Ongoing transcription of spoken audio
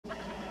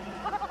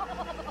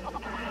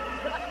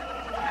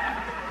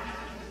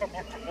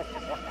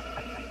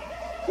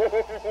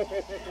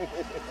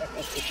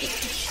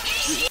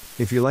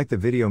If you like the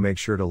video, make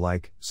sure to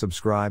like,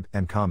 subscribe,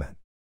 and comment.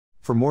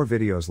 For more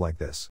videos like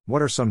this,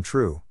 what are some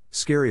true,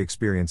 scary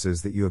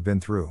experiences that you have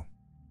been through?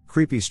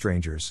 Creepy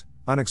strangers,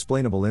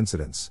 unexplainable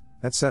incidents,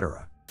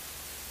 etc.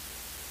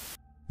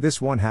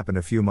 This one happened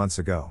a few months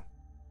ago.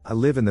 I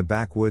live in the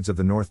backwoods of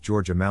the North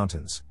Georgia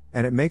mountains,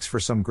 and it makes for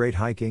some great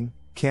hiking,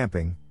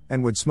 camping,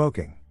 and wood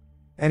smoking.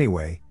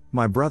 Anyway,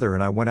 my brother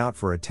and I went out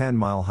for a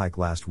 10-mile hike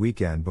last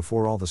weekend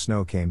before all the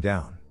snow came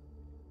down.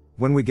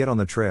 When we get on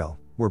the trail,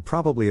 we're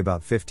probably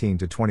about 15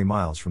 to 20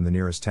 miles from the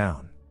nearest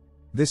town.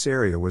 This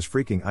area was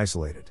freaking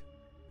isolated.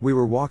 We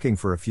were walking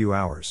for a few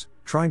hours,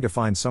 trying to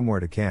find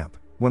somewhere to camp,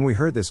 when we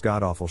heard this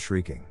god-awful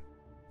shrieking.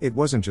 It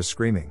wasn't just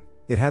screaming,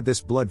 it had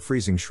this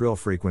blood-freezing shrill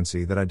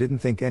frequency that I didn't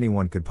think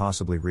anyone could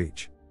possibly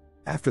reach.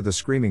 After the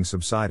screaming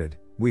subsided,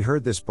 we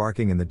heard this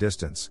barking in the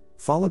distance,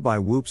 followed by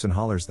whoops and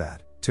hollers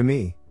that, to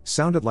me,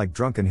 sounded like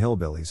drunken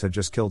hillbillies had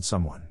just killed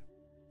someone.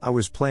 I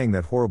was playing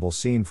that horrible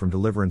scene from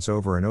Deliverance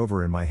over and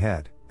over in my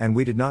head, and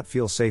we did not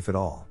feel safe at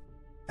all.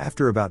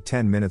 After about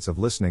 10 minutes of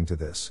listening to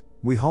this,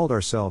 we hauled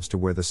ourselves to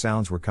where the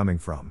sounds were coming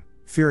from,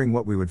 fearing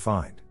what we would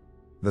find.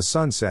 The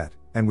sun set,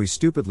 and we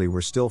stupidly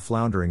were still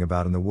floundering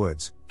about in the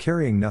woods,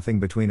 carrying nothing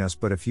between us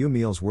but a few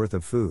meals worth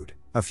of food,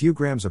 a few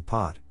grams of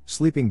pot,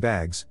 sleeping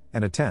bags,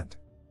 and a tent.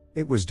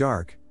 It was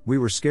dark, we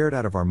were scared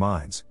out of our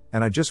minds,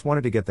 and I just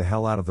wanted to get the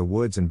hell out of the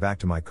woods and back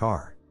to my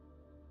car.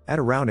 At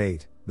around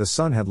 8, the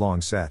sun had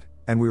long set,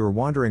 and we were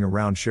wandering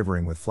around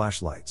shivering with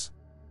flashlights.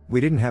 We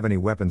didn't have any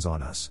weapons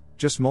on us,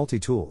 just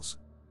multi-tools.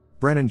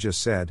 Brennan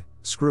just said,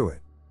 "Screw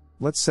it.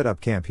 Let's set up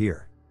camp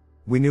here."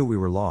 We knew we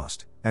were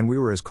lost, and we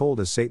were as cold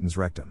as Satan's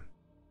rectum.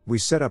 We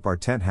set up our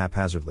tent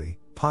haphazardly,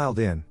 piled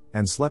in,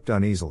 and slept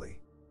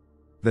uneasily.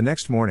 The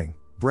next morning,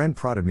 Bren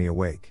prodded me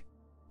awake.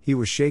 He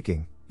was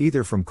shaking,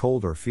 either from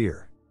cold or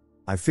fear.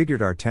 I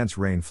figured our tent's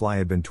rain fly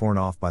had been torn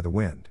off by the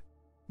wind.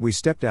 We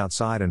stepped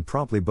outside and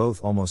promptly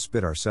both almost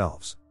spit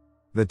ourselves.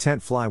 The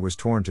tent fly was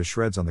torn to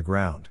shreds on the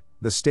ground,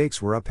 the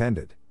stakes were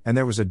upended, and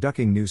there was a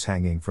ducking noose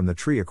hanging from the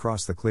tree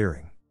across the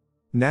clearing.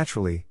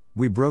 Naturally,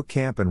 we broke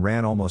camp and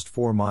ran almost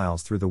 4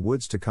 miles through the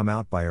woods to come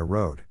out by a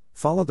road,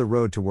 followed the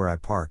road to where I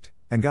parked,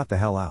 and got the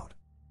hell out.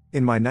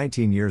 In my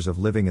 19 years of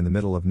living in the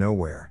middle of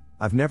nowhere,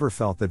 I've never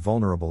felt that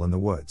vulnerable in the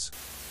woods.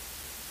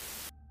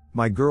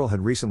 My girl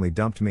had recently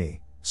dumped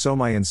me, so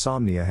my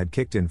insomnia had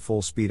kicked in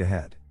full speed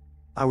ahead.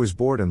 I was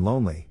bored and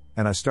lonely,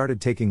 and I started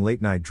taking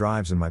late-night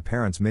drives in my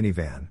parents'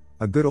 minivan,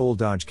 a good old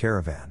Dodge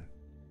Caravan.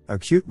 A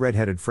cute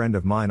red-headed friend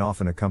of mine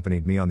often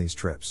accompanied me on these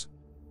trips.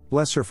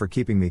 Bless her for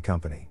keeping me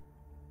company.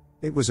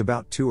 It was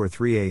about 2 or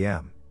 3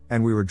 a.m.,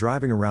 and we were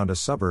driving around a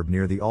suburb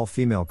near the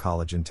all-female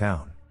college in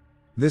town.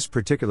 This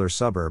particular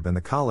suburb and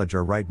the college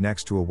are right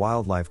next to a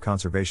wildlife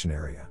conservation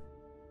area.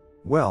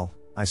 Well,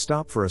 I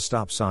stop for a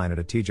stop sign at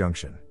a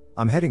T-junction.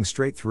 I'm heading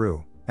straight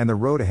through, and the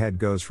road ahead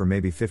goes for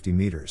maybe 50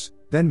 meters,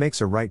 then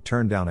makes a right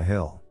turn down a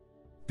hill.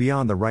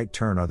 Beyond the right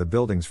turn are the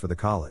buildings for the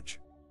college.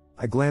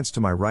 I glance to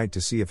my right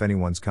to see if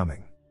anyone's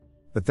coming.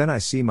 But then I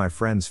see my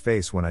friend's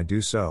face when I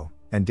do so,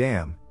 and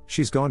damn,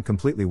 she's gone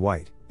completely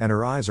white, and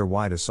her eyes are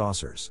wide as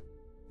saucers.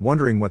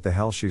 Wondering what the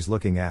hell she's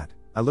looking at,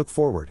 I look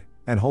forward,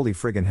 and holy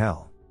friggin'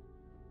 hell.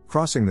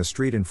 Crossing the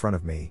street in front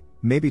of me,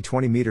 maybe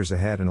 20 meters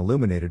ahead and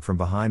illuminated from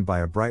behind by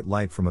a bright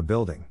light from a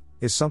building,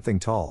 is something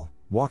tall,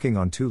 walking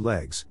on 2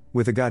 legs,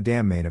 with a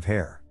goddamn mane of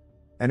hair.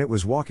 And it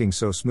was walking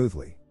so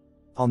smoothly.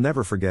 I'll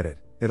never forget it,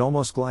 it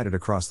almost glided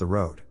across the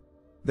road.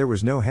 There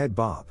was no head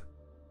bob.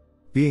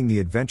 Being the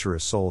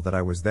adventurous soul that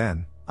I was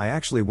then, I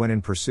actually went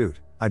in pursuit.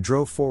 I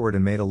drove forward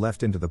and made a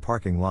left into the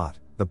parking lot.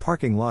 The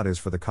parking lot is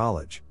for the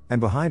college,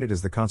 and behind it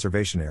is the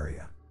conservation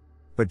area.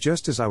 But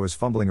just as I was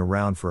fumbling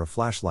around for a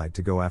flashlight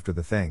to go after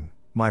the thing,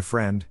 my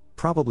friend,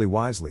 probably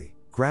wisely,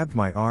 grabbed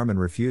my arm and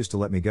refused to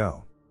let me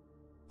go.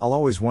 I'll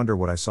always wonder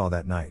what I saw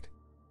that night.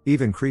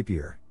 Even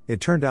creepier, it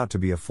turned out to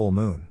be a full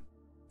moon.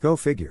 Go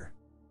figure.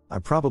 I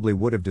probably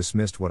would have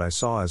dismissed what I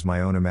saw as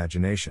my own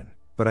imagination,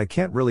 but I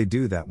can't really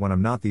do that when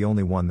I'm not the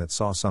only one that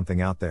saw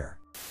something out there.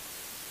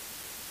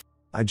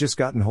 I'd just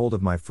gotten hold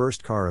of my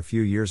first car a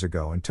few years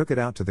ago and took it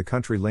out to the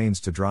country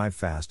lanes to drive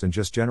fast and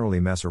just generally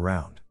mess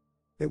around.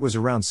 It was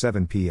around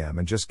 7 p.m.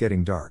 and just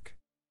getting dark.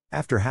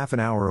 After half an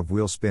hour of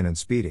wheel spin and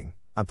speeding,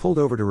 I pulled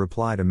over to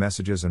reply to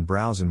messages and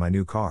browse in my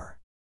new car.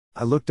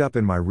 I looked up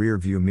in my rear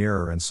view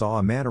mirror and saw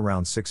a man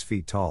around 6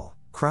 feet tall,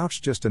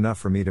 crouched just enough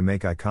for me to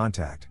make eye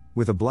contact,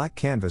 with a black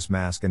canvas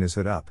mask and his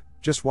hood up,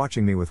 just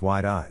watching me with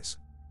wide eyes.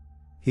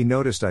 He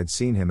noticed I'd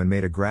seen him and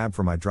made a grab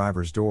for my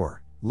driver's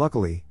door.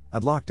 Luckily,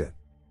 I'd locked it.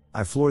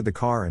 I floored the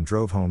car and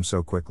drove home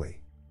so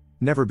quickly.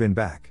 Never been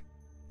back.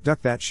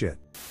 Duck that shit.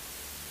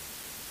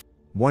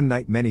 One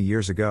night many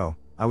years ago,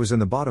 I was in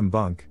the bottom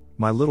bunk,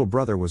 my little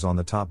brother was on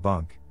the top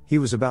bunk, he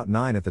was about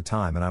 9 at the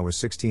time and I was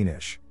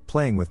 16-ish,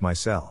 playing with my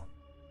cell.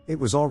 It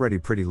was already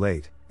pretty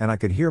late, and I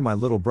could hear my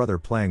little brother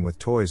playing with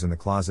toys in the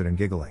closet and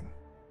giggling.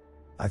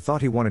 I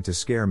thought he wanted to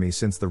scare me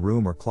since the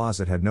room or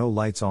closet had no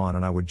lights on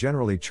and I would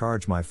generally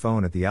charge my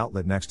phone at the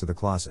outlet next to the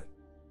closet.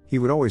 He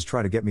would always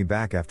try to get me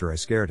back after I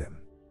scared him.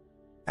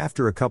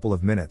 After a couple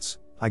of minutes,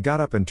 I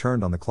got up and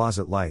turned on the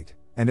closet light,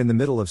 and in the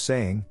middle of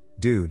saying,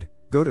 "Dude,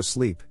 go to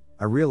sleep,"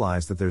 I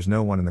realized that there's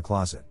no one in the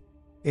closet.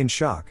 In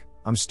shock,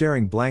 I'm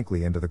staring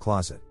blankly into the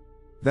closet.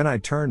 Then I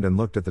turned and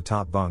looked at the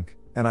top bunk,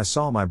 and I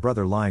saw my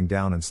brother lying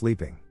down and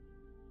sleeping.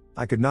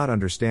 I could not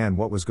understand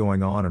what was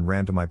going on and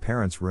ran to my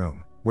parents'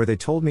 room, where they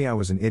told me I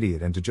was an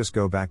idiot and to just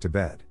go back to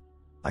bed.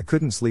 I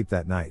couldn't sleep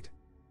that night.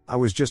 I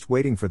was just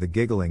waiting for the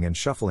giggling and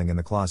shuffling in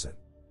the closet.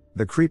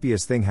 The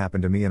creepiest thing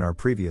happened to me in our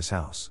previous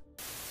house.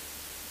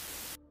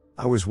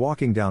 I was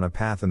walking down a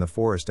path in the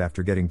forest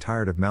after getting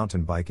tired of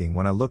mountain biking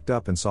when I looked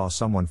up and saw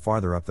someone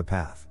farther up the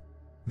path.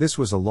 This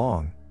was a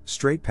long,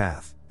 straight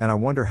path, and I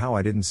wonder how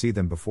I didn't see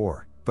them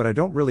before, but I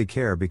don't really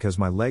care because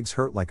my legs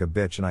hurt like a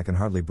bitch and I can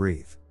hardly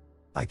breathe.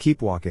 I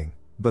keep walking,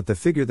 but the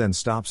figure then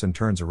stops and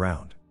turns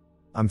around.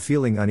 I'm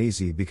feeling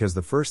uneasy because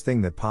the first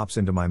thing that pops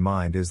into my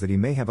mind is that he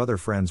may have other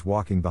friends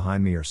walking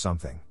behind me or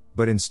something,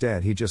 but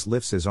instead he just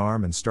lifts his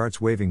arm and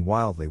starts waving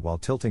wildly while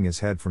tilting his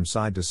head from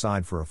side to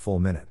side for a full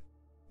minute.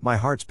 My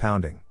heart's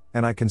pounding,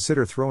 and I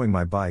consider throwing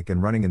my bike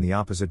and running in the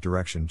opposite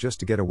direction just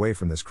to get away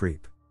from this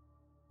creep.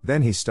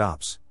 Then he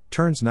stops,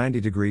 turns 90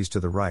 degrees to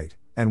the right,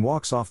 and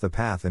walks off the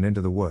path and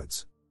into the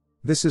woods.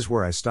 This is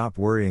where I stop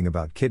worrying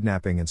about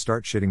kidnapping and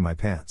start shitting my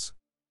pants.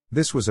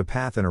 This was a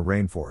path in a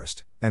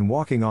rainforest, and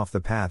walking off the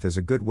path is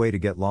a good way to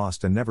get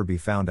lost and never be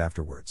found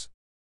afterwards.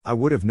 I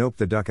would have noped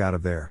the duck out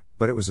of there,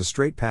 but it was a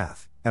straight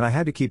path, and I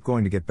had to keep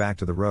going to get back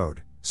to the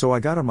road, so I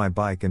got on my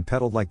bike and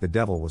pedaled like the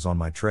devil was on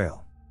my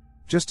trail.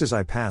 Just as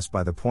I passed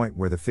by the point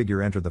where the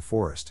figure entered the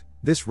forest,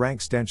 this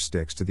rank stench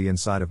sticks to the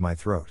inside of my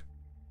throat.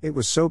 It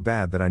was so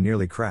bad that I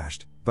nearly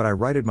crashed, but I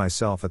righted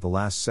myself at the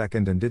last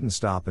second and didn't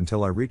stop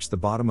until I reached the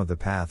bottom of the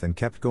path and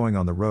kept going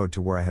on the road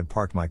to where I had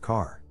parked my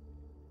car.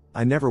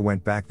 I never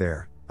went back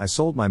there. I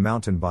sold my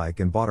mountain bike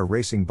and bought a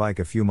racing bike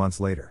a few months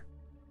later.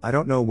 I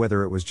don't know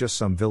whether it was just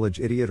some village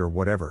idiot or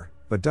whatever,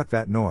 but duck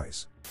that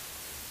noise.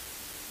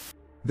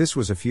 This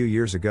was a few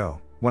years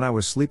ago, when I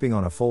was sleeping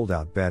on a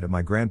fold-out bed at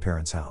my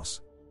grandparents'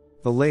 house.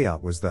 The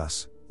layout was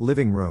thus: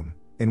 living room,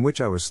 in which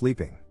I was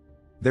sleeping.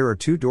 There are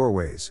two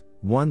doorways,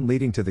 one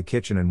leading to the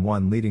kitchen and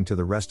one leading to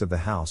the rest of the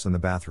house and the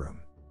bathroom.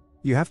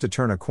 You have to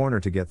turn a corner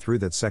to get through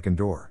that second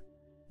door.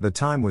 The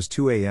time was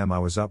 2 a.m. I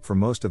was up for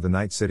most of the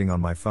night sitting on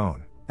my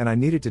phone, and I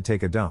needed to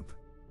take a dump.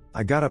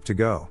 I got up to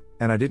go,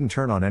 and I didn't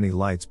turn on any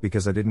lights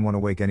because I didn't want to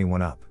wake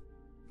anyone up.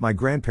 My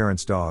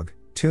grandparents' dog,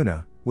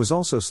 Tuna, was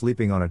also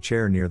sleeping on a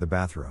chair near the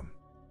bathroom.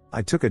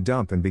 I took a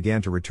dump and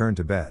began to return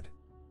to bed.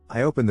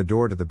 I opened the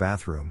door to the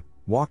bathroom,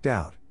 walked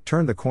out,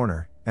 turned the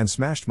corner, and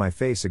smashed my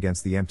face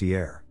against the empty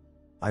air.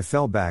 I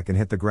fell back and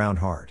hit the ground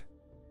hard.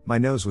 My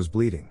nose was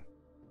bleeding.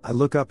 I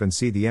look up and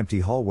see the empty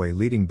hallway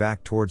leading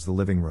back towards the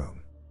living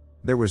room.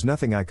 There was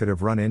nothing I could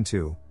have run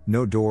into,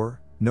 no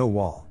door, no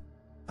wall.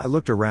 I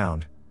looked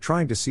around,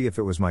 trying to see if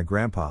it was my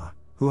grandpa,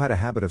 who had a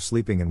habit of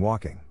sleeping and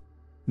walking.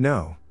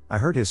 No, I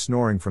heard his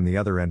snoring from the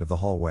other end of the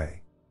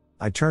hallway.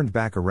 I turned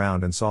back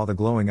around and saw the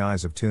glowing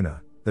eyes of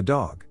Tuna, the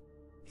dog.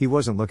 He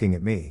wasn't looking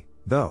at me,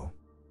 though.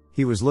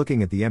 He was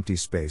looking at the empty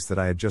space that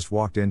I had just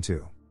walked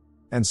into.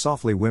 And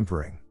softly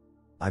whimpering.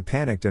 I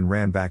panicked and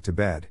ran back to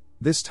bed,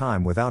 this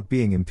time without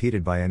being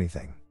impeded by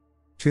anything.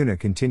 Tuna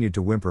continued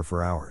to whimper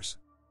for hours.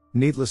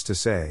 Needless to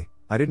say,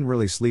 I didn't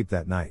really sleep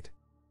that night.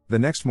 The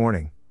next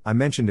morning, I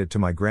mentioned it to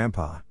my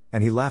grandpa,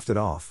 and he laughed it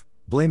off,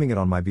 blaming it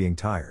on my being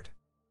tired.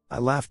 I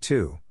laughed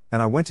too,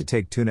 and I went to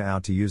take Tuna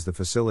out to use the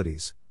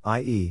facilities,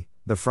 i.e.,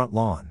 the front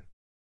lawn.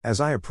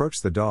 As I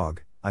approached the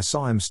dog, I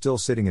saw him still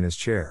sitting in his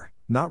chair,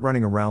 not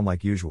running around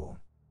like usual.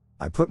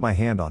 I put my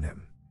hand on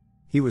him.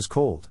 He was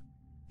cold.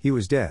 He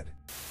was dead.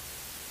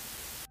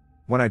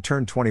 When I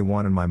turned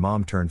 21 and my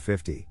mom turned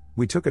 50,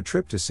 we took a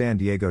trip to San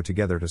Diego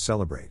together to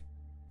celebrate.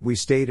 We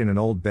stayed in an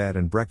old bed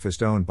and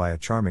breakfast owned by a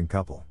charming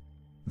couple.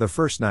 The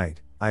first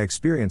night, I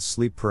experienced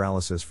sleep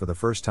paralysis for the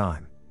first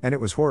time, and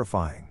it was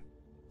horrifying.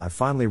 I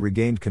finally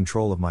regained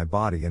control of my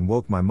body and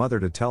woke my mother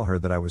to tell her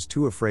that I was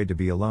too afraid to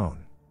be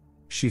alone.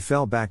 She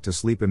fell back to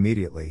sleep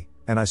immediately,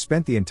 and I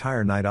spent the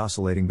entire night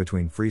oscillating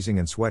between freezing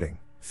and sweating,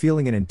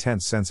 feeling an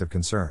intense sense of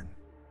concern.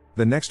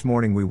 The next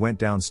morning we went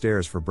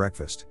downstairs for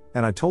breakfast,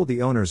 and I told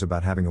the owners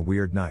about having a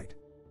weird night.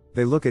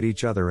 They look at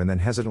each other and then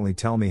hesitantly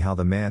tell me how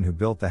the man who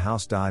built the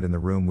house died in the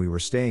room we were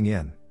staying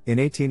in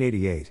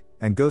 1888,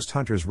 and ghost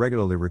hunters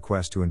regularly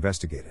request to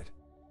investigate it.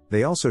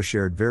 They also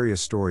shared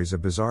various stories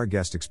of bizarre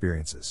guest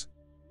experiences.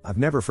 I've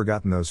never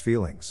forgotten those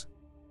feelings.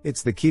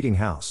 It's the Keating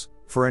House,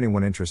 for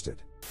anyone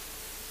interested.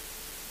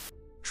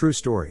 True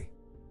story.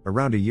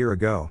 Around a year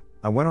ago,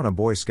 I went on a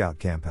Boy Scout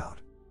campout.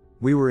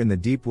 We were in the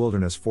deep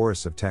wilderness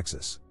forests of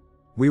Texas.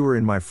 We were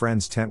in my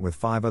friend's tent with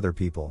 5 other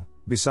people,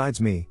 besides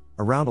me,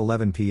 around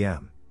 11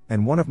 p.m.,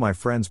 and one of my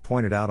friends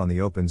pointed out on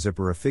the open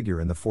zipper a figure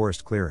in the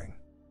forest clearing.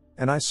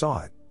 And I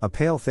saw it, a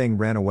pale thing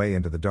ran away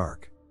into the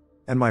dark.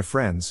 And my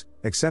friends,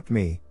 except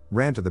me,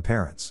 ran to the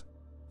parents.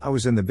 I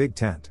was in the big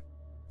tent.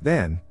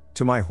 Then,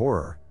 to my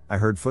horror, I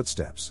heard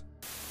footsteps.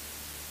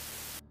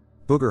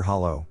 Booger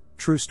Hollow,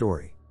 true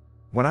story.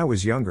 When I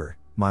was younger,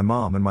 my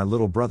mom and my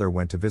little brother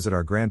went to visit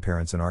our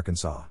grandparents in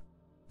Arkansas.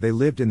 They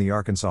lived in the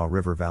Arkansas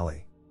River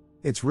Valley.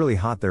 It's really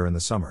hot there in the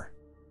summer.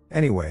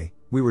 Anyway,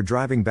 we were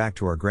driving back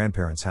to our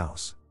grandparents'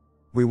 house.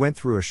 We went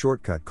through a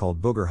shortcut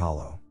called Booger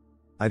Hollow.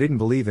 I didn't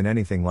believe in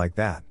anything like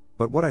that,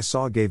 but what I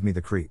saw gave me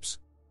the creeps.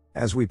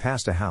 As we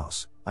passed a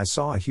house, I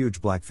saw a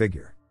huge black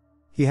figure.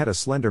 He had a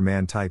slender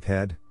man-type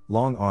head,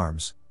 long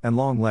arms, and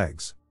long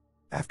legs.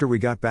 After we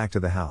got back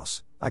to the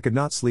house, I could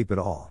not sleep at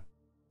all.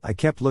 I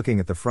kept looking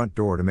at the front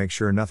door to make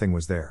sure nothing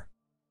was there.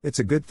 It's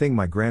a good thing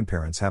my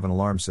grandparents have an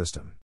alarm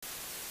system.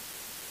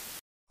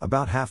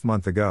 About half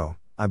month ago,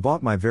 I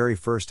bought my very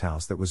first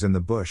house that was in the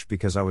bush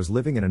because I was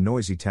living in a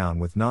noisy town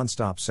with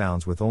non-stop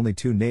sounds with only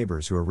 2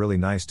 neighbors who are really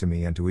nice to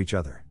me and to each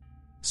other.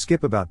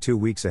 Skip about 2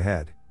 weeks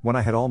ahead, when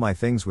I had all my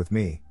things with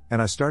me,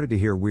 and I started to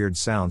hear weird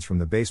sounds from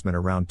the basement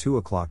around 2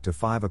 o'clock to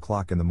 5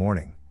 o'clock in the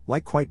morning,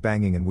 like quite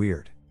banging and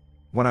weird.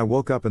 When I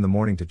woke up in the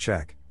morning to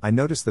check, I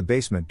noticed the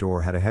basement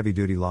door had a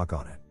heavy-duty lock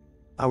on it.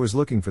 I was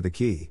looking for the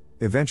key,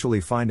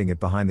 eventually finding it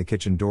behind the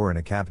kitchen door in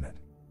a cabinet.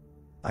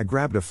 I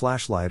grabbed a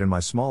flashlight and my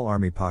small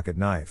army pocket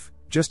knife,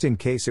 just in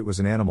case it was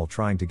an animal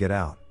trying to get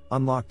out,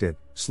 unlocked it,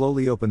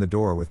 slowly opened the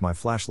door with my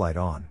flashlight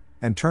on,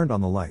 and turned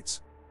on the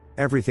lights.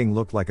 Everything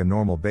looked like a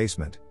normal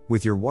basement,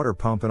 with your water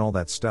pump and all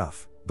that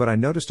stuff, but I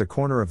noticed a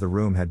corner of the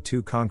room had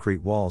 2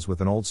 concrete walls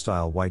with an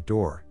old-style white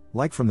door,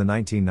 like from the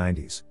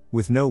 1990s,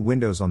 with no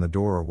windows on the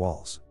door or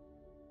walls.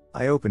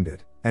 I opened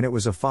it, and it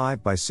was a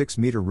 5 by 6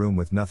 meter room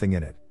with nothing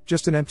in it,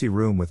 just an empty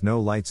room with no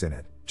lights in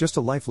it, just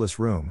a lifeless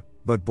room,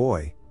 but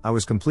boy, I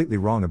was completely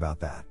wrong about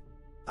that.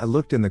 I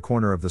looked in the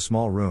corner of the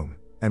small room,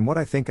 and what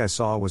I think I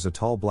saw was a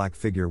tall black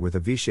figure with a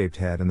V-shaped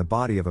head and the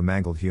body of a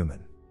mangled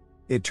human.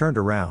 It turned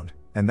around,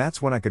 and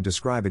that's when I could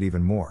describe it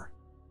even more.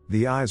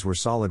 The eyes were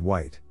solid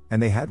white,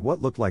 and they had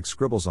what looked like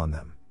scribbles on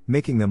them,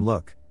 making them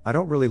look, I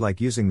don't really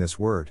like using this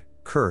word,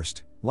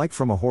 cursed, like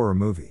from a horror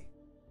movie.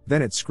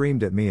 Then it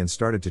screamed at me and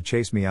started to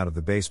chase me out of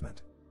the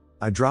basement.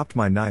 I dropped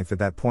my knife at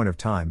that point of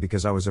time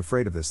because I was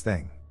afraid of this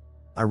thing.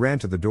 I ran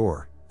to the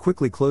door,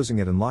 quickly closing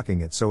it and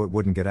locking it so it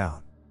wouldn't get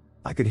out.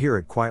 I could hear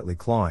it quietly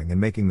clawing and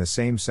making the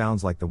same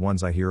sounds like the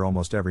ones I hear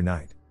almost every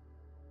night.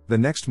 The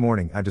next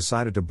morning I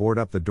decided to board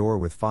up the door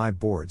with 5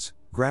 boards,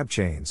 grab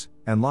chains,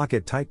 and lock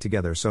it tight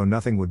together so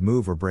nothing would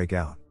move or break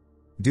out.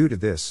 Due to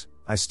this,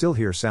 I still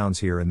hear sounds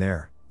here and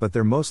there, but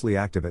they're mostly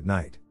active at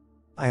night.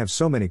 I have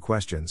so many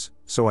questions,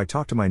 so I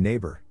talked to my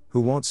neighbor,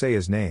 who won't say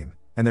his name,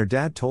 and their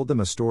dad told them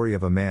a story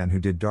of a man who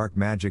did dark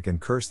magic and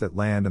cursed that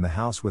land and the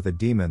house with a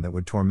demon that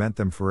would torment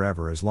them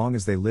forever as long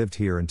as they lived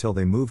here until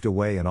they moved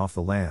away and off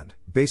the land,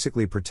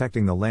 basically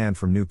protecting the land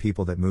from new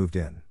people that moved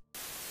in.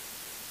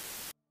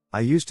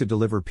 I used to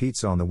deliver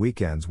pizza on the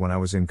weekends when I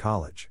was in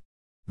college.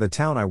 The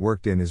town I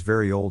worked in is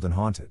very old and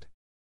haunted.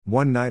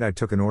 One night I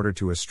took an order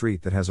to a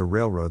street that has a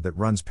railroad that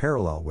runs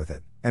parallel with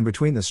it, and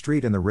between the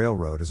street and the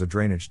railroad is a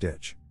drainage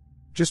ditch.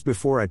 Just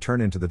before I turn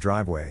into the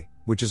driveway,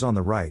 which is on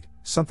the right,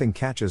 something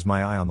catches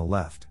my eye on the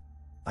left.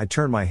 I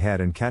turn my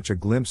head and catch a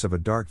glimpse of a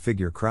dark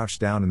figure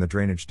crouched down in the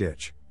drainage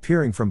ditch,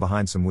 peering from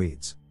behind some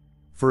weeds.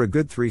 For a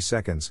good 3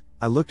 seconds,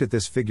 I looked at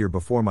this figure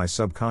before my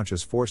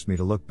subconscious forced me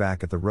to look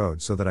back at the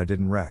road so that I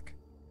didn't wreck.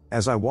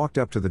 As I walked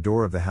up to the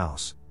door of the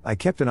house, I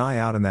kept an eye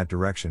out in that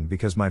direction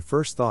because my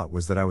first thought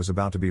was that I was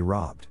about to be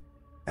robbed.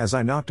 As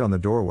I knocked on the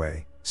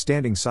doorway,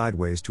 standing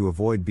sideways to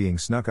avoid being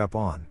snuck up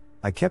on,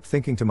 I kept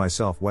thinking to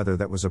myself whether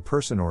that was a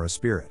person or a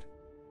spirit.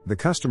 The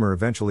customer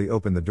eventually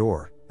opened the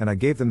door, and I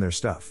gave them their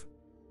stuff.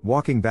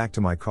 Walking back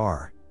to my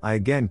car, I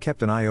again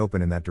kept an eye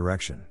open in that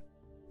direction.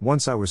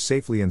 Once I was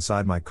safely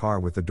inside my car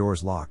with the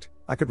doors locked,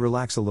 I could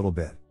relax a little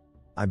bit.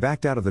 I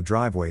backed out of the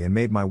driveway and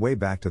made my way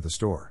back to the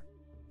store.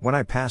 When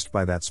I passed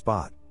by that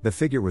spot, the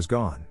figure was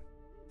gone.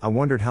 I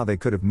wondered how they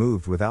could have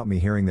moved without me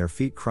hearing their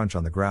feet crunch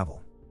on the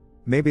gravel.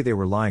 Maybe they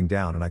were lying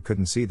down and I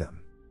couldn't see them.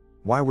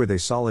 Why were they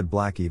solid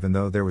black even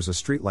though there was a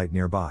streetlight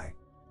nearby?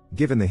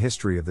 Given the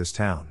history of this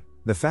town,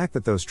 the fact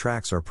that those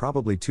tracks are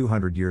probably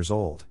 200 years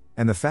old,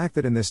 and the fact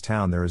that in this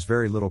town there is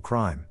very little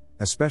crime,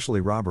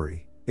 especially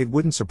robbery, it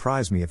wouldn't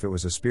surprise me if it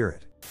was a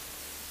spirit.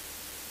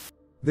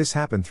 This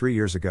happened 3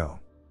 years ago.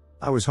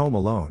 I was home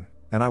alone,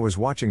 and I was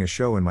watching a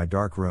show in my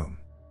dark room.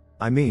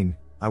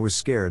 I was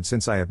scared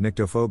since I have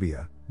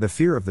nyctophobia, the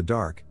fear of the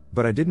dark,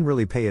 but I didn't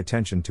really pay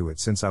attention to it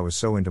since I was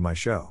so into my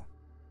show.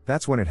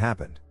 That's when it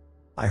happened.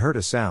 I heard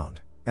a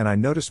sound, and I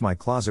noticed my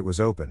closet was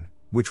open,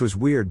 which was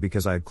weird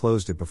because I had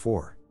closed it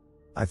before.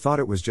 I thought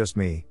it was just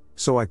me,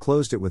 so I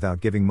closed it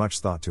without giving much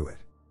thought to it.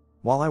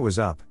 While I was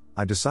up,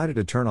 I decided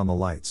to turn on the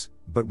lights,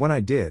 but when I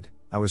did,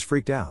 I was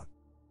freaked out.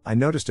 I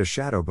noticed a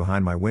shadow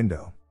behind my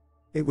window.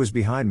 It was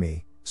behind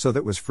me, so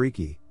that was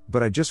freaky,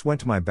 but I just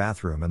went to my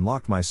bathroom and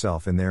locked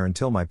myself in there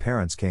until my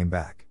parents came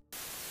back.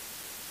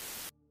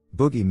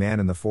 Boogie Man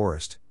in the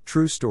Forest,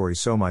 true story.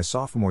 So my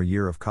sophomore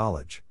year of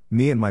college,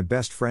 me and my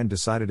best friend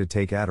decided to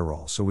take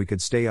Adderall so we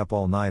could stay up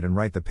all night and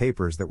write the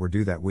papers that were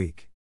due that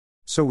week.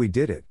 So we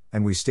did it,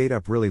 and we stayed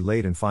up really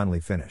late and finally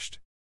finished.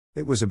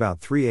 It was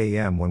about 3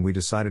 a.m. when we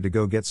decided to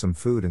go get some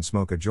food and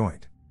smoke a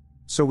joint.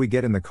 So we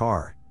get in the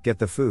car, get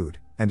the food,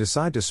 and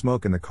decide to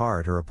smoke in the car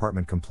at her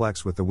apartment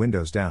complex with the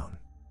windows down.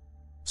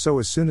 So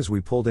as soon as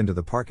we pulled into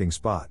the parking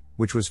spot,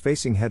 which was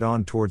facing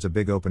head-on towards a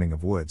big opening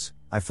of woods,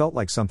 I felt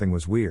like something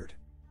was weird.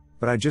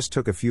 But I just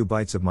took a few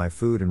bites of my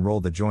food and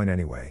rolled the joint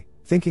anyway,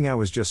 thinking I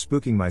was just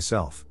spooking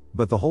myself,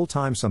 but the whole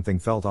time something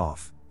felt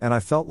off, and I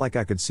felt like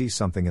I could see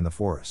something in the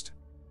forest.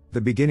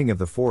 The beginning of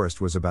the forest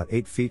was about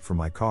 8 feet from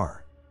my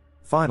car.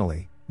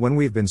 Finally, when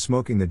we've been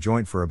smoking the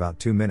joint for about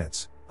 2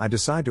 minutes, I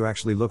decide to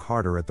actually look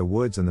harder at the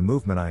woods and the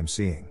movement I am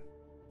seeing.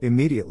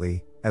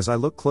 Immediately, as I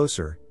look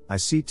closer, I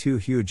see 2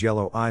 huge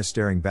yellow eyes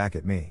staring back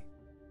at me.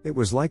 It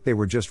was like they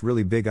were just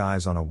really big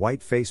eyes on a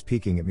white face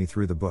peeking at me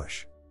through the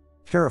bush.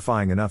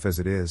 Terrifying enough as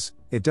it is,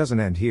 it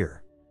doesn't end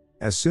here.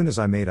 As soon as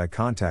I made eye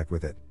contact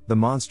with it, the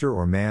monster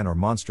or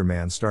monster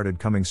man started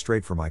coming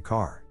straight for my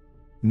car.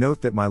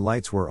 Note that my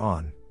lights were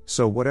on,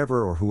 so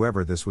whatever or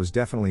whoever this was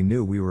definitely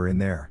knew we were in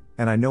there,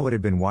 and I know it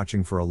had been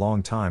watching for a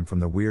long time from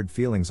the weird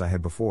feelings I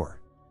had before.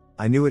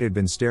 I knew it had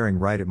been staring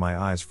right at my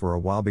eyes for a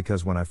while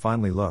because when I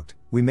finally looked,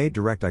 we made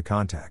direct eye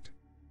contact.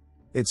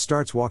 It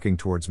starts walking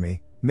towards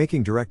me,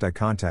 making direct eye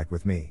contact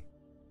with me.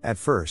 At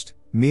first,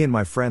 me and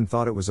my friend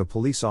thought it was a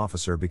police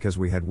officer because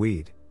we had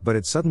weed, but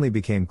it suddenly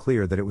became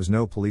clear that it was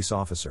no police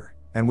officer,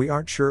 and we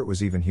aren't sure it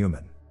was even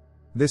human.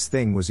 This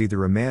thing was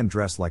either a man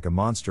dressed like a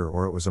monster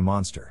or it was a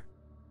monster.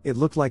 It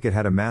looked like it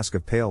had a mask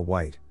of pale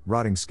white,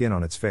 rotting skin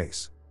on its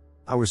face.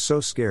 I was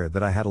so scared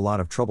that I had a lot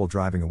of trouble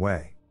driving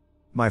away.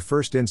 My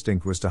first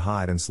instinct was to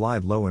hide and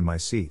slide low in my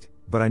seat,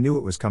 but I knew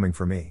it was coming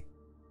for me.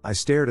 I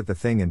stared at the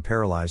thing in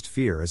paralyzed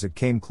fear as it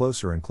came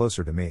closer and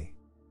closer to me.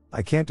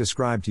 I can't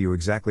describe to you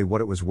exactly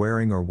what it was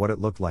wearing or what it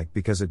looked like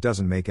because it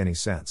doesn't make any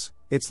sense.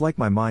 It's like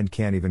my mind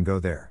can't even go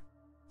there.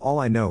 All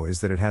I know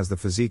is that it has the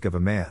physique of a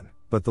man,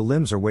 but the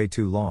limbs are way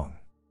too long.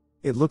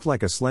 It looked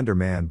like a slender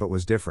man but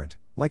was different,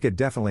 like it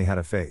definitely had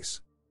a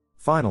face.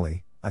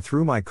 Finally, I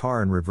threw my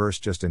car in reverse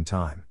just in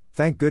time.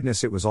 Thank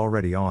goodness it was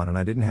already on and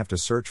I didn't have to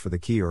search for the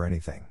key or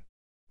anything.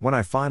 When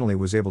I finally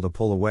was able to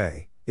pull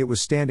away, it was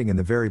standing in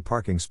the very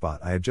parking spot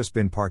I had just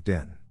been parked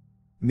in.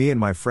 Me and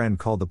my friend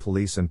called the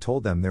police and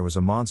told them there was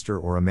a monster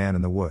or a man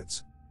in the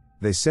woods.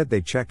 They said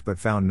they checked but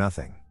found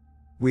nothing.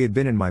 We had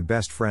been in my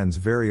best friend's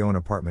very own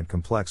apartment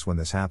complex when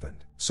this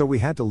happened, so we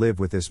had to live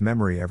with this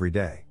memory every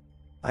day.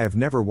 I have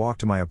never walked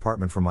to my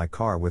apartment from my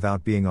car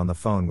without being on the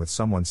phone with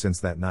someone since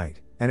that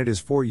night, and it is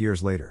 4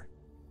 years later.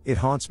 It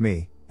haunts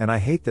me, and I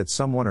hate that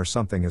someone or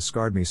something has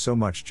scarred me so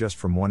much just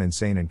from one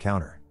insane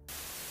encounter.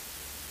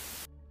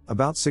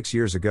 About 6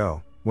 years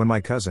ago, when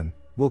my cousin,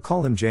 we'll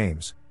call him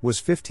James, was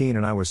 15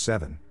 and I was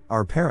 7,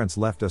 our parents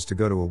left us to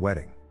go to a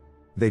wedding.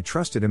 They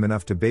trusted him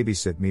enough to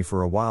babysit me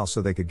for a while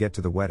so they could get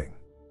to the wedding.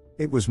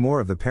 It was more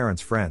of the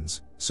parents'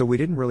 friends, so we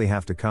didn't really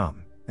have to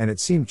come, and it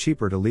seemed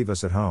cheaper to leave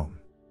us at home.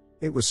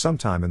 It was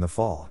sometime in the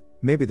fall,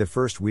 maybe the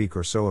first week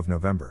or so of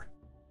November.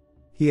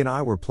 He and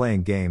I were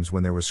playing games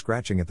when there was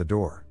scratching at the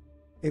door.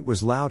 It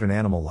was loud and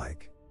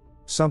animal-like.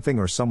 Something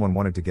or someone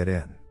wanted to get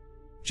in.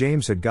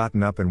 James had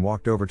gotten up and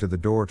walked over to the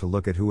door to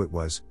look at who it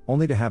was,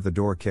 only to have the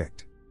door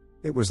kicked.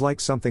 It was like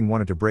something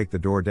wanted to break the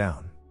door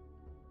down.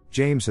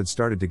 James had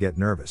started to get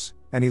nervous,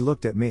 and he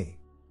looked at me.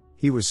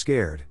 He was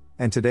scared,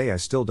 and today I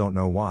still don't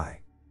know why.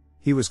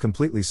 He was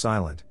completely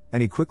silent,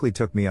 and he quickly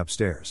took me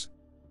upstairs.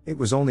 It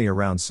was only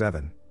around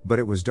 7, but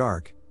it was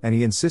dark, and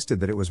he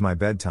insisted that it was my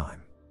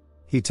bedtime.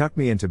 He tucked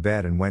me into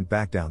bed and went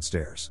back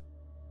downstairs.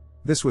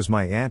 This was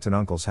my aunt and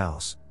uncle's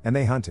house, and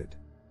they hunted.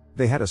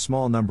 They had a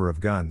small number of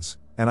guns,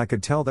 and I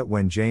could tell that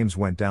when James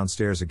went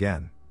downstairs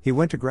again, he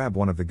went to grab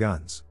one of the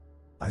guns.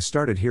 I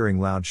started hearing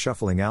loud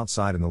shuffling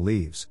outside in the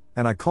leaves,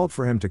 and I called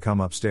for him to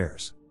come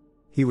upstairs.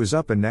 He was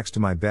up and next to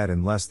my bed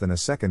in less than a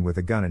second with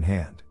a gun in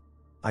hand.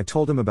 I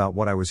told him about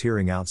what I was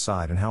hearing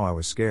outside and how I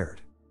was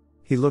scared.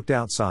 He looked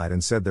outside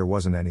and said there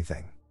wasn't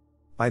anything.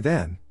 By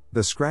then,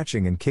 the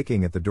scratching and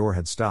kicking at the door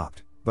had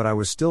stopped, but I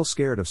was still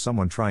scared of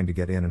someone trying to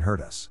get in and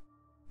hurt us.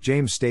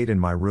 James stayed in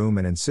my room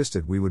and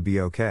insisted we would be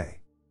okay.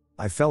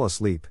 I fell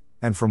asleep,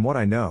 and from what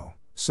I know,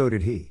 so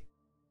did he.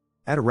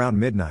 At around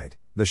midnight,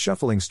 the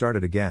shuffling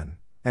started again,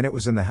 and it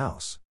was in the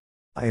house.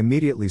 I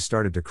immediately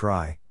started to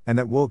cry, and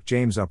that woke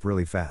James up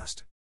really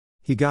fast.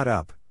 He got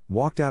up,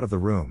 walked out of the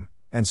room,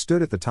 and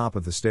stood at the top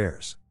of the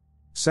stairs.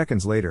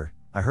 Seconds later,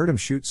 I heard him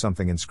shoot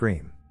something and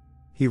scream.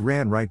 He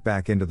ran right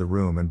back into the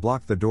room and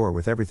blocked the door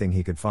with everything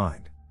he could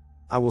find.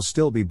 I will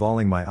still be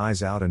bawling my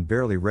eyes out and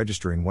barely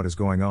registering what is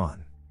going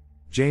on.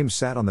 James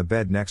sat on the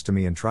bed next to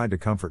me and tried to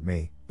comfort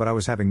me, but I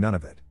was having none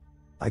of it.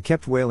 I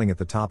kept wailing at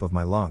the top of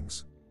my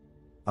lungs.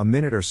 A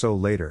minute or so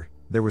later,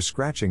 there was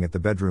scratching at the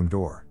bedroom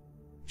door.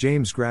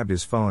 James grabbed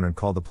his phone and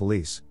called the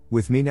police,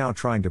 with me now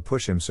trying to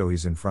push him so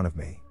he's in front of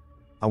me.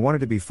 I wanted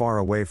to be far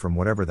away from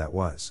whatever that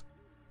was.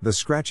 The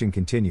scratching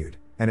continued,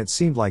 and it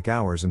seemed like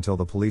hours until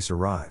the police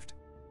arrived.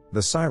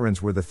 The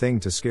sirens were the thing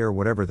to scare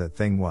whatever that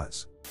thing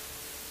was.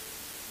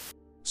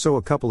 So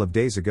a couple of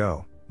days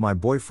ago, my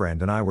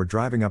boyfriend and I were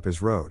driving up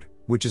his road,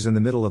 which is in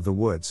the middle of the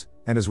woods,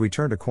 and as we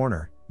turned a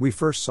corner, we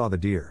first saw the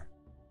deer.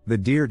 The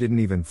deer didn't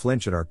even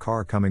flinch at our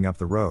car coming up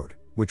the road,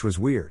 which was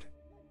weird.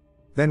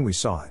 Then we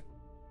saw it.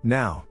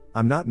 Now,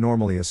 I'm not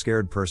normally a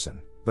scared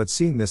person, but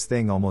seeing this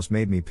thing almost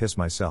made me piss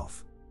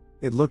myself.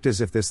 It looked as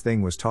if this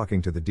thing was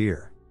talking to the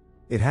deer.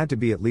 It had to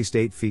be at least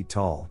 8 feet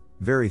tall,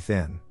 very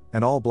thin,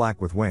 and all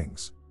black with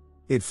wings.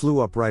 It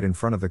flew up right in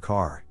front of the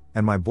car,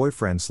 and my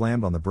boyfriend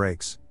slammed on the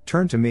brakes,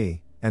 turned to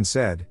me, and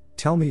said,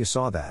 "Tell me you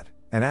saw that,"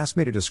 and asked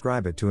me to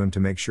describe it to him to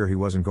make sure he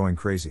wasn't going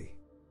crazy.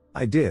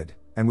 I did,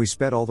 and we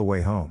sped all the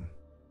way home.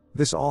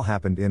 This all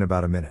happened in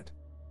about a minute.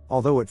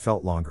 Although it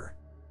felt longer.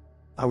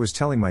 I was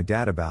telling my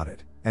dad about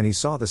it, and he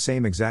saw the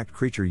same exact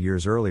creature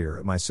years earlier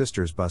at my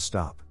sister's bus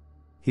stop.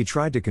 He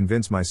tried to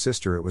convince my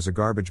sister it was a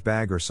garbage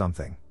bag or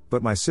something,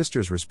 but my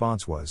sister's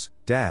response was,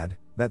 "Dad,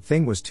 that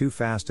thing was too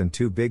fast and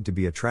too big to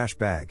be a trash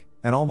bag,"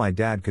 and all my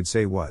dad could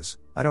say was,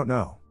 "I don't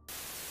know."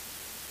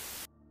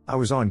 I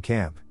was on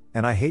camp,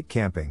 and I hate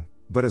camping,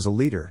 but as a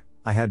leader,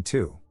 I had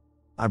to.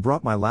 I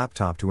brought my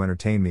laptop to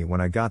entertain me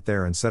when I got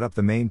there and set up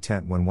the main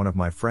tent when one of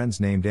my friends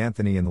named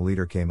Anthony and the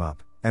leader came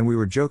up, and we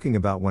were joking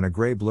about when a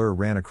gray blur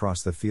ran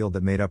across the field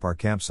that made up our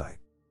campsite.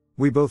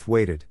 We both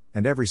waited,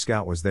 and every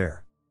scout was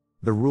there.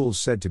 The rules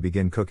said to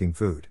begin cooking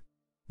food.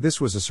 This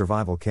was a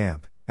survival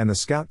camp, and the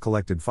scout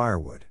collected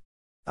firewood.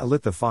 I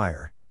lit the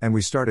fire, and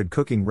we started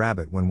cooking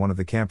rabbit when one of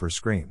the campers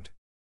screamed.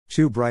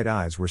 2 bright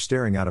eyes were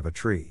staring out of a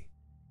tree.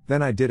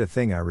 Then I did a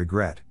thing I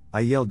regret. I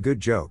yelled, "Good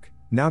joke,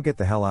 now get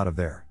the hell out of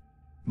there."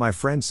 My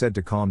friend said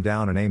to calm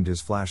down and aimed his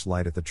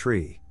flashlight at the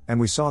tree, and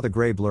we saw the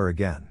gray blur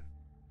again.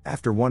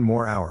 After 1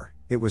 more hour,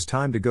 it was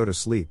time to go to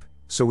sleep,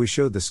 so we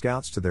showed the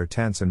scouts to their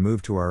tents and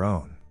moved to our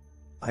own.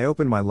 I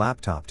opened my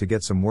laptop to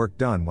get some work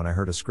done when I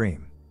heard a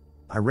scream.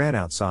 I ran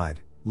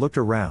outside, looked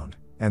around,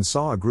 and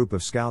saw a group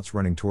of scouts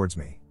running towards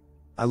me.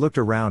 I looked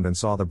around and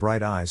saw the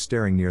bright eyes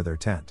staring near their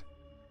tent.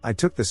 I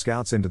took the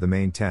scouts into the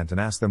main tent and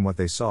asked them what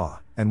they saw,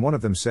 and one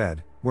of them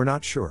said, "We're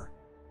not sure."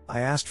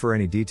 I asked for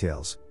any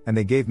details, and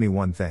they gave me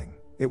one thing: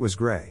 it was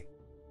gray.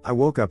 I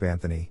woke up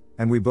Anthony,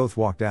 and we both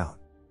walked out.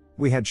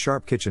 We had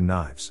sharp kitchen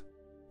knives.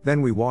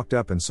 Then we walked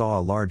up and saw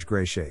a large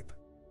gray shape.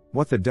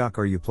 "What the duck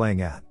are you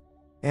playing at?"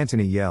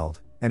 Anthony yelled,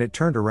 and it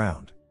turned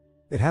around.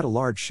 It had a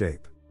large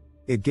shape.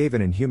 It gave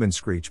an inhuman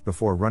screech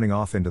before running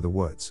off into the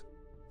woods.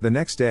 The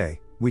next day,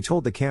 we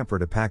told the camper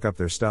to pack up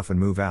their stuff and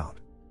move out.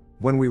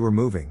 When we were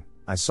moving,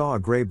 I saw a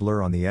gray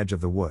blur on the edge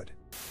of the wood.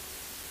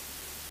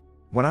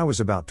 When I was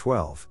about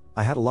 12,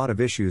 I had a lot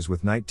of issues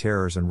with night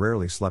terrors and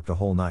rarely slept a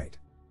whole night.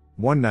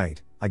 One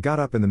night, I got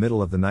up in the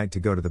middle of the night to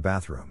go to the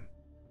bathroom.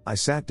 I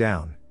sat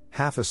down,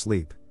 half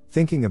asleep,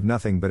 thinking of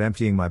nothing but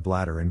emptying my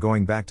bladder and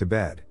going back to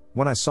bed,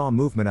 when I saw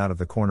movement out of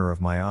the corner of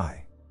my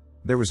eye.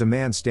 There was a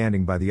man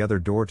standing by the other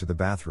door to the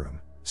bathroom,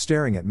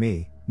 staring at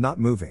me, not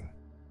moving.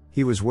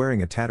 He was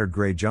wearing a tattered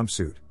gray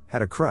jumpsuit,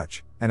 had a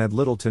crutch, and had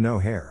little to no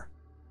hair.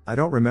 I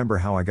don't remember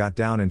how I got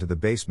down into the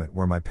basement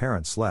where my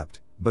parents slept,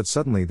 but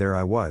suddenly there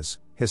I was,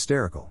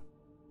 hysterical.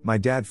 My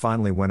dad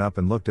finally went up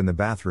and looked in the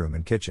bathroom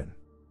and kitchen.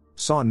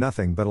 Saw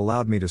nothing but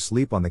allowed me to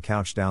sleep on the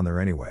couch down there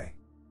anyway.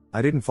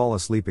 I didn't fall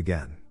asleep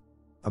again.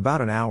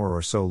 About an hour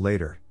or so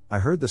later, I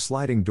heard the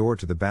sliding door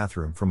to the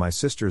bathroom from my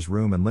sister's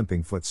room and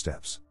limping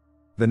footsteps.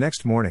 The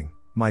next morning,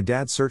 my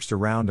dad searched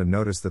around and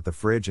noticed that the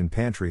fridge and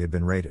pantry had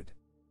been raided.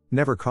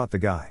 Never caught the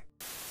guy.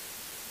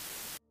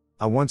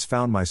 I once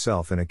found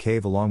myself in a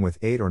cave along with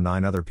 8 or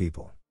 9 other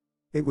people.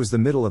 It was the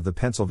middle of the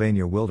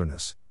Pennsylvania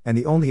wilderness, and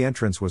the only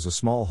entrance was a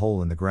small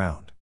hole in the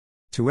ground.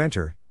 To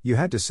enter, you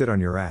had to sit on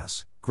your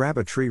ass, grab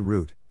a tree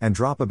root, and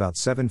drop about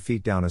 7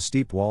 feet down a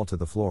steep wall to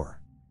the floor.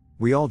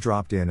 We all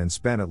dropped in and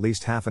spent at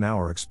least half an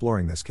hour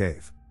exploring this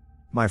cave.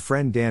 My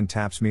friend Dan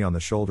taps me on the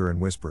shoulder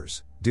and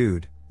whispers,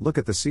 "Dude, look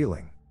at the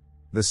ceiling."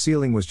 The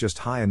ceiling was just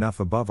high enough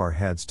above our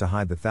heads to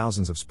hide the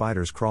thousands of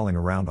spiders crawling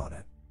around on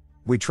it.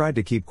 We tried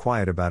to keep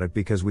quiet about it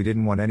because we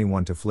didn't want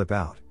anyone to flip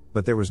out,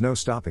 but there was no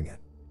stopping it.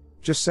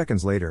 Just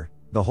seconds later,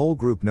 the whole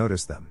group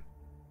noticed them.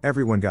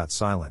 Everyone got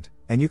silent,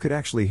 and you could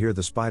actually hear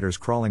the spiders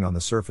crawling on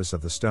the surface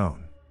of the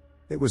stone.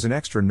 It was an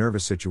extra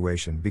nervous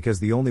situation because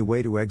the only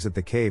way to exit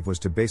the cave was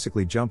to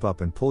basically jump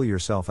up and pull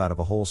yourself out of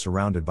a hole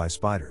surrounded by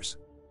spiders.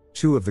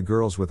 2 of the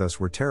girls with us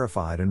were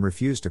terrified and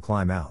refused to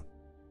climb out.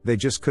 They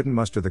just couldn't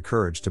muster the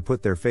courage to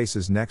put their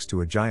faces next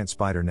to a giant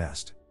spider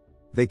nest.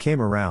 They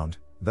came around,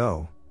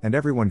 though, and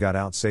everyone got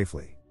out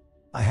safely.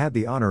 I had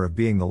the honor of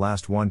being the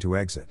last one to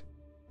exit.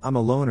 I'm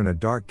alone in a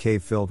dark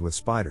cave filled with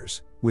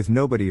spiders, with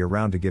nobody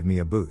around to give me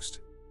a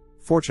boost.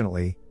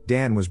 Fortunately,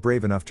 Dan was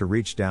brave enough to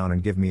reach down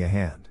and give me a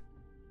hand.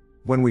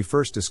 When we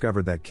first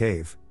discovered that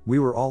cave, we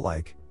were all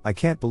like, "I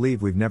can't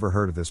believe we've never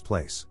heard of this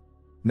place."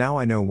 Now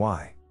I know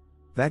why.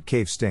 That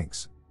cave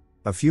stinks.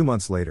 A few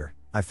months later,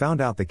 I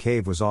found out the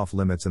cave was off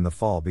limits in the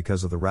fall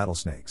because of the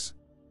rattlesnakes.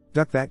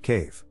 Duck that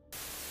cave.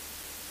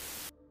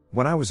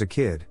 When I was a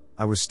kid,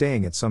 I was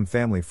staying at some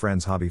family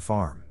friend's hobby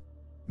farm.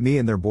 Me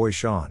and their boy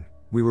Sean,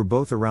 we were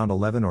both around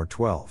 11 or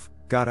 12,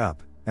 got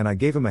up, and I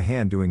gave him a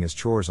hand doing his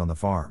chores on the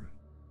farm.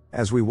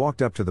 As we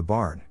walked up to the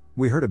barn,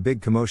 we heard a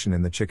big commotion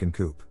in the chicken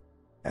coop.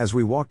 As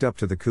we walked up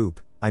to the coop,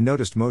 I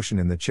noticed motion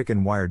in the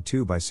chicken wired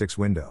 2x6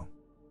 window.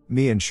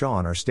 Me and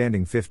Sean are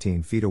standing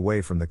 15 feet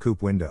away from the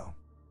coop window.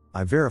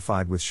 I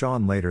verified with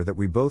Sean later that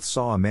we both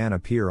saw a man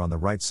appear on the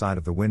right side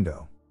of the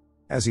window.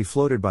 As he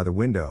floated by the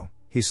window,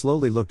 he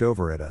slowly looked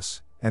over at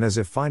us, and as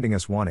if finding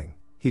us wanting,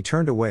 he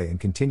turned away and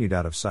continued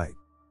out of sight.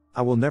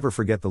 I will never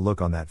forget the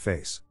look on that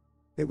face.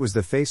 It was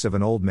the face of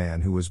an old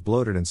man who was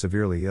bloated and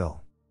severely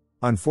ill.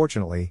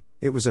 Unfortunately,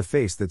 it was a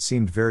face that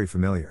seemed very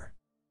familiar.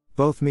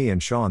 Both me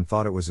and Sean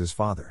thought it was his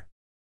father.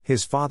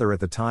 His father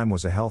at the time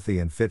was a healthy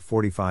and fit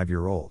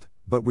 45-year-old,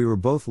 but we were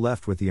both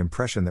left with the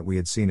impression that we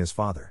had seen his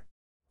father.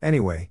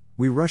 Anyway,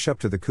 we rush up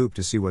to the coop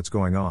to see what's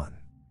going on.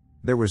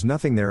 There was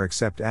nothing there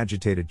except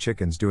agitated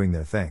chickens doing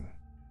their thing.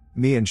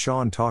 Me and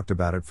Sean talked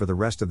about it for the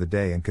rest of the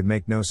day and could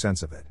make no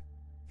sense of it.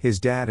 His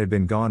dad had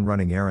been gone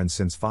running errands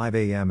since 5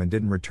 a.m. and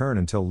didn't return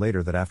until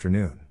later that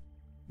afternoon.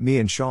 Me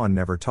and Sean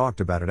never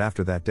talked about it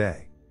after that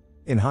day.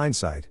 In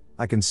hindsight,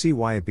 I can see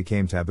why it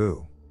became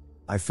taboo.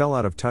 I fell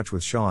out of touch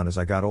with Sean as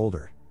I got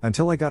older,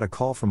 until I got a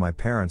call from my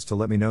parents to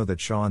let me know that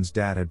Sean's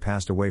dad had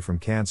passed away from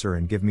cancer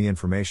and give me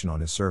information on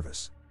his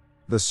service.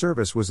 The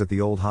service was at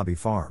the old hobby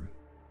farm.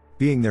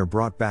 Being there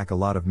brought back a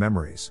lot of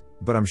memories,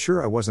 but I'm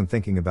sure I wasn't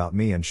thinking about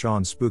me and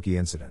Sean's spooky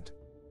incident.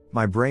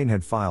 My brain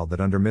had filed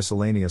that under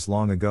miscellaneous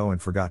long ago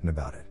and forgotten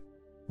about it.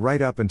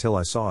 Right up until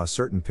I saw a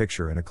certain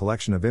picture in a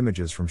collection of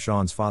images from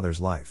Sean's father's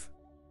life.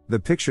 The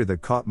picture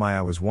that caught my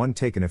eye was one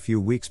taken a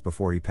few weeks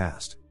before he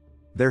passed.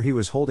 There he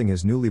was holding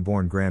his newly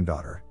born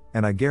granddaughter,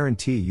 and I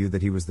guarantee you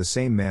that he was the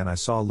same man I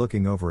saw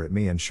looking over at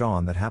me and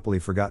Sean that happily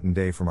forgotten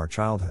day from our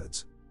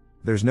childhoods.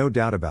 There's no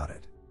doubt about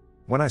it.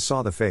 When I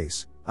saw the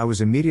face, I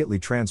was immediately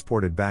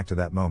transported back to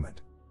that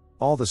moment.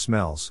 All the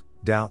smells,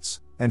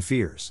 doubts, and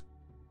fears.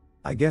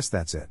 I guess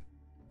that's it.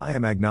 I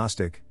am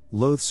agnostic,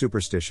 loathe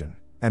superstition,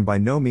 and by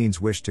no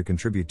means wish to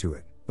contribute to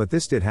it, but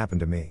this did happen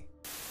to me.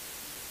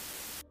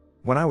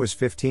 When I was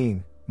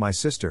 15, my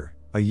sister,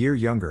 a year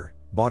younger,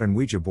 bought an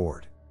Ouija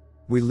board.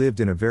 We lived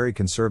in a very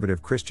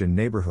conservative Christian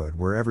neighborhood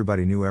where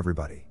everybody knew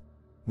everybody.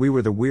 We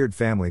were the weird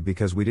family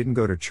because we didn't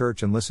go to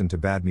church and listen to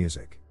bad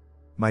music.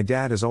 My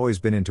dad has always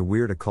been into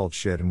weird occult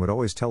shit and would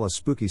always tell us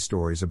spooky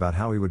stories about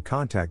how he would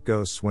contact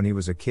ghosts when he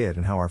was a kid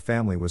and how our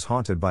family was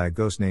haunted by a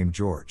ghost named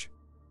George.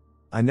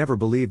 I never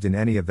believed in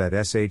any of that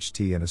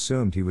SHT and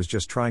assumed he was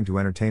just trying to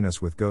entertain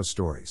us with ghost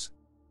stories.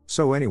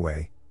 So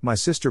anyway, my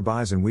sister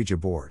buys an Ouija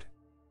board.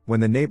 When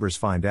the neighbors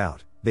find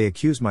out, they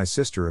accuse my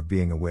sister of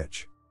being a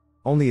witch.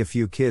 Only a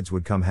few kids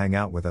would come hang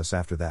out with us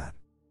after that.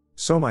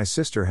 So my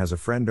sister has a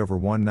friend over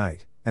one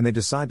night, and they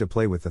decide to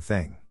play with the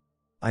thing.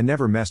 I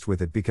never messed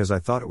with it because I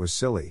thought it was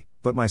silly,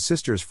 but my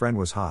sister's friend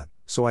was hot,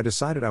 so I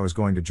decided I was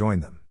going to join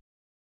them.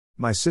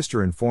 My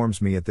sister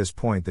informs me at this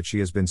point that she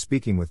has been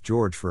speaking with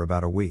George for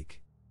about a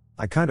week.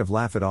 I kind of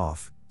laugh it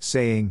off,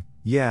 saying,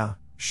 yeah,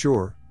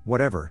 sure,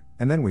 whatever,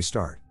 and then we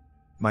start.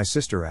 My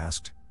sister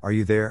asked, are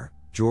you there,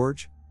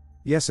 George?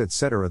 Yes,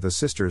 etc. The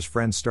sister's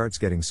friend starts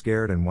getting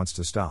scared and wants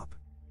to stop.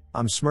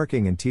 I'm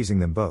smirking and teasing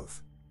them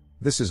both.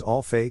 This is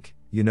all fake,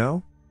 you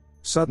know?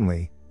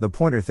 Suddenly, the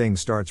pointer thing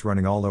starts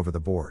running all over the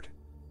board.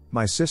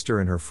 My sister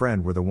and her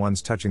friend were the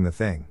ones touching the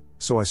thing,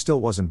 so I still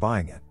wasn't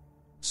buying it.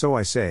 So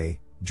I say,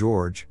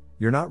 George,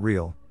 you're not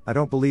real, I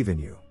don't believe in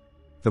you.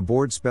 The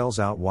board spells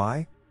out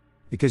why?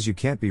 Because you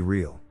can't be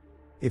real.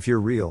 If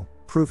you're real,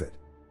 prove it.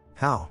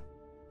 How?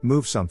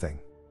 Move something.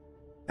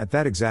 At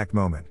that exact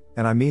moment,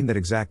 and I mean that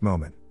exact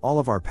moment, all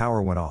of our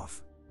power went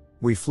off.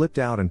 We flipped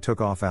out and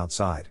took off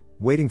outside,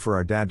 waiting for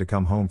our dad to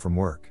come home from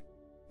work.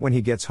 When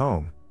he gets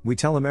home, we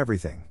tell him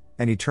everything,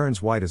 and he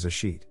turns white as a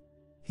sheet.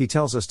 He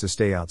tells us to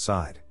stay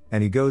outside,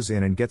 and he goes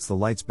in and gets the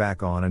lights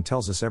back on and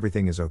tells us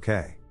everything is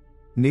okay.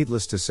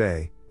 Needless to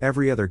say,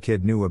 every other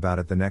kid knew about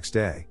it the next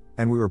day,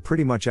 and we were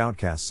pretty much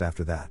outcasts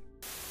after that.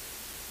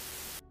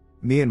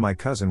 Me and my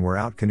cousin were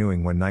out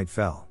canoeing when night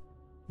fell.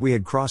 We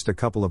had crossed a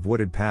couple of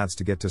wooded paths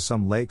to get to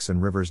some lakes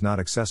and rivers not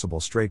accessible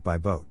straight by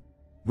boat.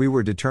 We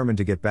were determined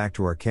to get back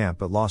to our camp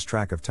but lost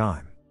track of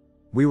time.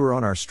 We were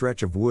on our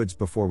stretch of woods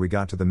before we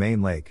got to the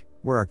main lake,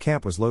 where our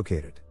camp was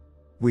located.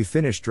 We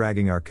finished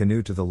dragging our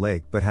canoe to the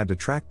lake but had to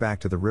track back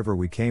to the river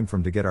we came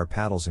from to get our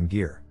paddles and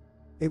gear.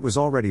 It was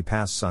already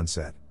past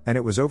sunset, and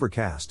it was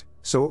overcast,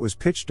 so it was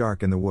pitch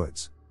dark in the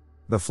woods.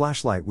 The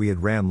flashlight we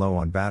had ran low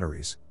on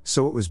batteries,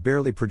 so it was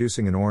barely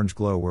producing an orange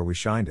glow where we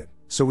shined it,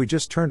 so we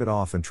just turned it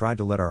off and tried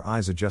to let our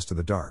eyes adjust to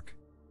the dark.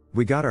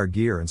 We got our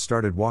gear and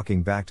started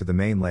walking back to the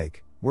main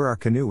lake, where our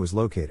canoe was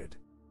located.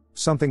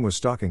 Something was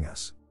stalking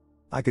us.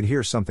 I could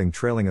hear something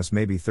trailing us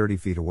maybe 30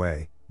 feet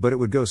away, but it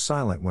would go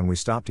silent when we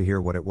stopped to hear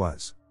what it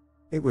was.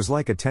 It was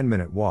like a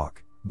 10-minute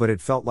walk, but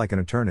it felt like an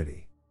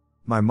eternity.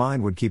 My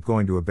mind would keep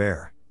going to a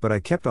bear, but I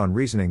kept on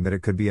reasoning that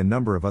it could be a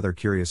number of other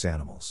curious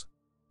animals.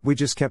 We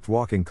just kept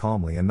walking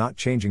calmly and not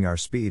changing our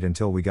speed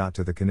until we got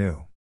to the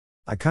canoe.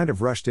 I kind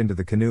of rushed into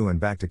the canoe and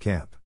back to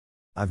camp.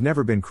 I've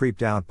never been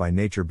creeped out by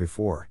nature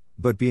before,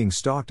 but being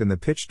stalked in the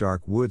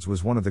pitch-dark woods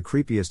was one of the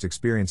creepiest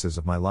experiences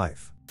of my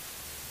life.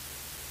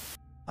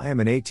 I am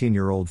an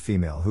 18-year-old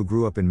female who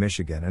grew up in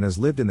Michigan and has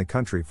lived in the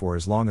country for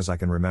as long as I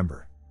can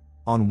remember.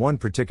 On one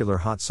particular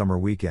hot summer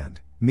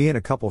weekend, me and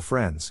a couple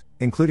friends,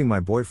 including my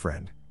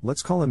boyfriend,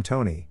 let's call him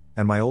Tony,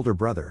 and my older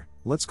brother,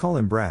 let's call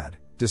him Brad,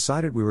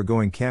 decided we were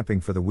going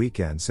camping for the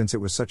weekend since it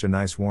was such a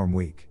nice warm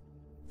week.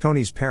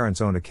 Tony's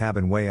parents owned a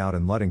cabin way out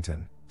in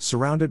Ludington,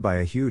 surrounded by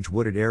a huge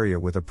wooded area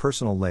with a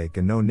personal lake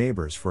and no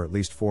neighbors for at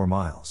least 4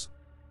 miles.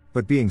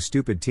 But being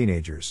stupid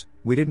teenagers,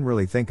 we didn't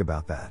really think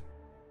about that.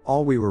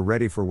 All we were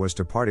ready for was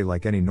to party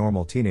like any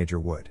normal teenager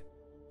would.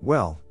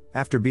 Well,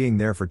 after being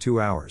there for 2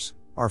 hours,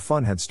 our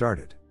fun had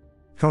started.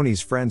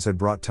 Tony's friends had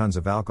brought tons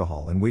of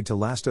alcohol and weed to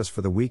last us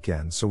for the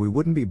weekend so we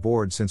wouldn't be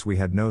bored since we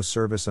had no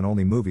service and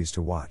only movies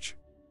to watch.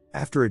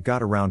 After it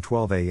got around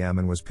 12 a.m.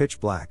 and was pitch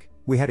black,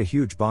 we had a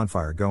huge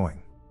bonfire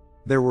going.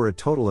 There were a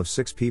total of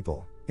 6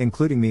 people,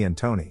 including me and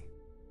Tony.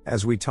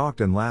 As we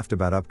talked and laughed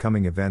about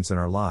upcoming events in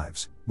our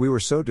lives, we were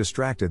so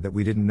distracted that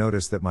we didn't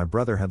notice that my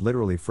brother had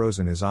literally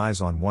frozen his eyes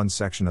on one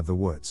section of the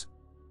woods.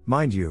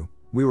 Mind you,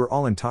 we were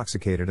all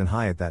intoxicated and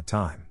high at that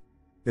time.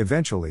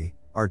 Eventually,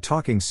 our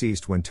talking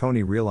ceased when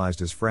Tony realized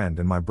his friend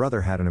and my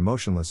brother had an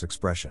emotionless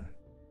expression.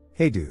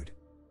 "Hey dude.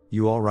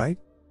 You alright?"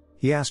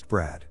 he asked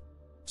Brad.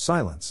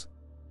 Silence.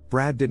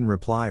 Brad didn't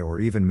reply or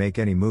even make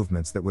any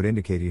movements that would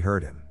indicate he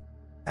heard him.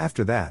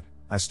 After that,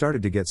 I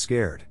started to get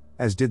scared,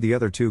 as did the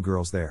other 2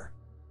 girls there.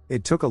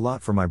 It took a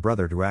lot for my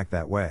brother to act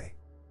that way.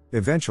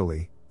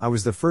 Eventually, I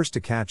was the first to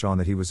catch on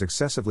that he was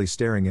excessively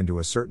staring into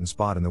a certain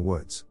spot in the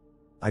woods.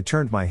 I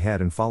turned my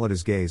head and followed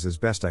his gaze as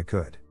best I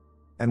could.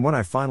 And when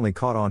I finally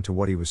caught on to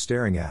what he was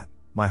staring at,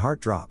 my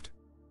heart dropped.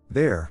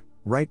 There,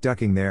 right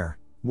ducking there,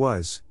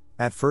 was,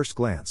 at first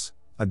glance,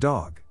 a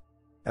dog.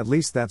 At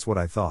least that's what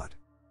I thought.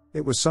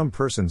 It was some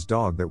person's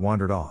dog that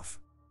wandered off.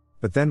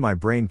 But then my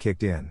brain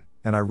kicked in,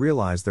 and I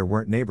realized there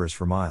weren't neighbors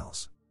for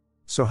miles.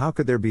 So how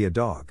could there be a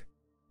dog?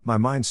 My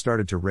mind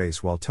started to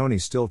race while Tony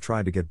still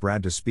tried to get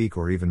Brad to speak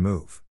or even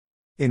move.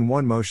 In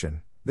one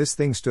motion, this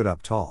thing stood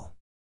up tall.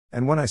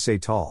 And when I say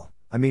tall,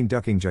 I mean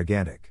ducking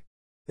gigantic.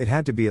 It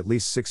had to be at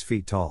least 6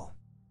 feet tall.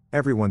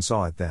 Everyone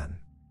saw it then.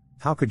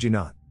 How could you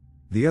not?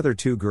 The other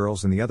 2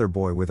 girls and the other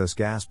boy with us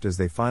gasped as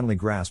they finally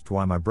grasped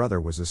why my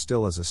brother was as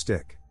still as a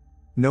stick.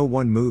 No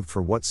one moved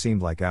for what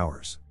seemed like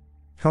hours.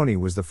 Tony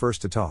was the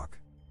first to talk.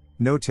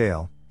 "No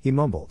tail," he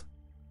mumbled.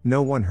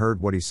 No one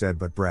heard what he said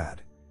but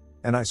Brad.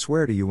 And I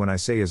swear to you when I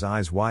say his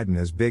eyes widened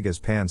as big as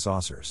pan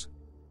saucers.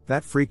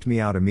 That freaked me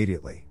out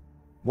immediately.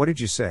 "What did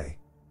you say?"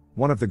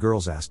 one of the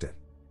girls asked it.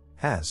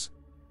 "Has.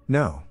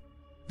 No.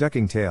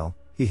 Ducking tail,"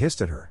 he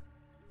hissed at her.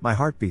 My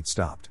heartbeat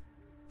stopped.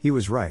 He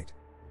was right.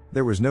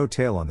 There was no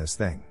tail on this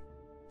thing.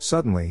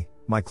 Suddenly,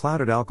 my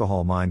clouded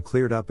alcohol mind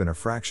cleared up in a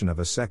fraction of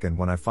a second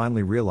when I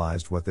finally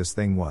realized what this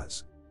thing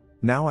was.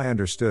 Now I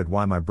understood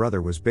why my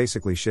brother was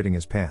basically shitting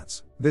his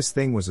pants. This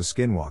thing was a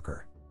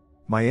skinwalker.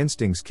 My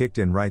instincts kicked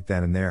in right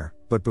then and there,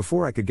 but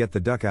before I could get the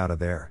duck out of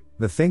there,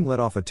 the thing let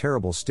off a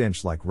terrible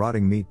stench like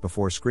rotting meat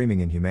before screaming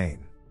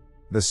inhumane.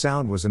 The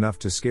sound was enough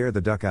to scare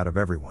the duck out of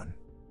everyone.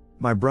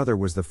 My brother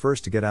was the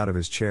first to get out of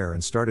his chair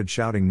and started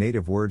shouting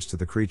native words to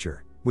the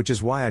creature, which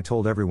is why I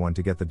told everyone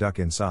to get the duck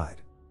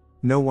inside.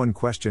 No one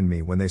questioned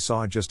me when they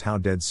saw just how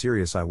dead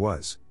serious I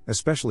was,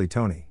 especially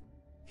Tony.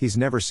 He's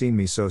never seen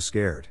me so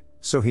scared,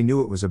 so he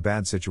knew it was a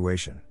bad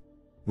situation.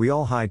 We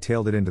all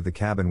hightailed it into the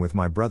cabin with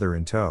my brother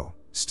in tow,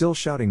 still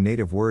shouting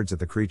native words at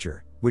the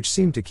creature, which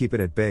seemed to keep it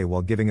at bay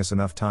while giving us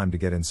enough time to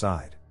get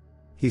inside.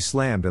 He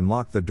slammed and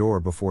locked the door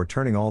before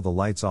turning all the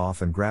lights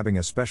off and grabbing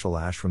a special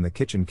ash from the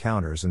kitchen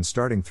counters and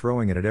starting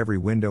throwing it at every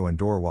window and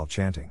door while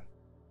chanting.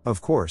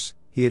 Of course,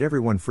 he had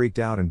everyone freaked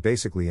out and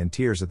basically in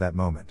tears at that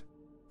moment.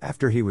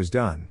 After he was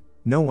done,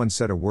 no one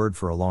said a word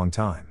for a long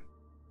time.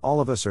 All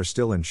of us are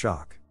still in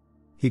shock.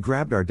 He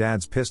grabbed our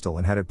dad's pistol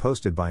and had it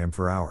posted by him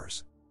for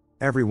hours.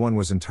 Everyone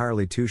was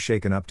entirely too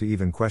shaken up to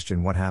even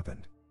question what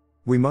happened.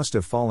 We must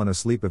have fallen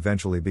asleep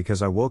eventually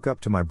because I woke up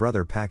to my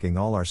brother packing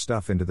all our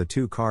stuff into the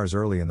 2 cars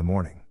early in the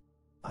morning.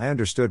 I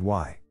understood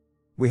why.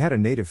 We had a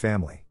native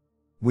family.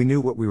 We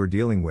knew what we were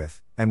dealing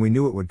with, and we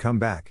knew it would come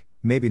back,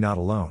 maybe not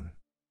alone.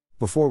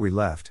 Before we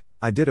left,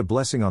 I did a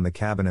blessing on the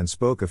cabin and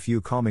spoke a few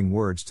calming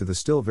words to the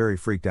still very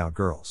freaked out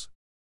girls.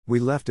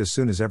 We left as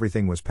soon as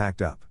everything was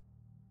packed up.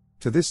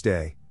 To this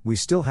day, we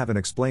still haven't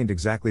explained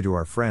exactly to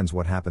our friends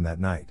what happened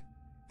that night.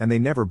 And they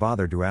never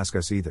bothered to ask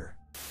us either.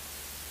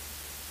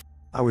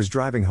 I was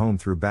driving home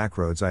through back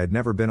roads I had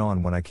never been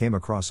on when I came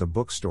across a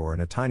bookstore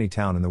in a tiny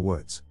town in the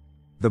woods.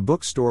 The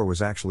bookstore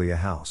was actually a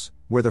house,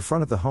 where the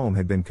front of the home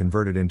had been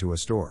converted into a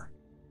store.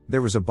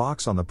 There was a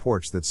box on the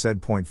porch that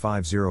said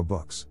 .50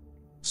 books.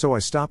 So I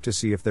stopped to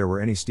see if there were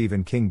any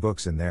Stephen King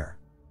books in there.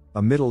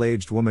 A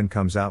middle-aged woman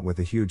comes out with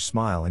a huge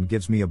smile and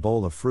gives me a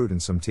bowl of fruit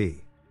and some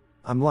tea.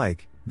 I'm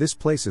like, this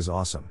place is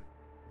awesome.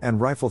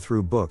 And rifle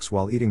through books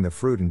while eating the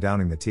fruit and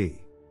downing the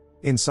tea.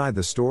 Inside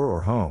the store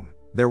or home,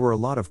 there were a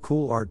lot of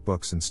cool art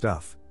books and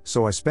stuff,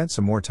 so I spent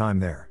some more time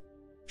there.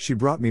 She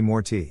brought me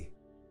more tea.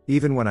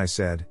 Even when I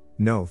said,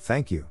 "No,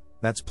 thank you,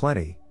 that's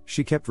plenty,"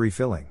 she kept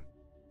refilling.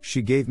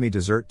 She gave me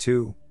dessert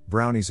too,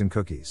 brownies and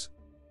cookies.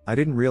 I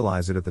didn't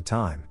realize it at the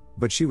time,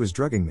 but she was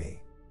drugging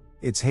me.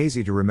 It's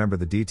hazy to remember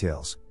the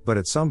details, but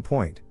at some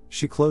point,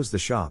 she closed the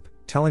shop,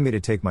 telling me to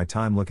take my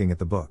time looking at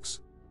the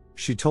books.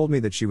 She told me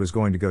that she was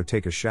going to go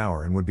take a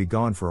shower and would be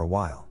gone for a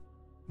while.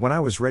 When I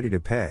was ready to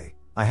pay,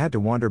 I had to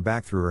wander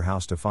back through her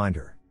house to find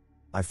her.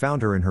 I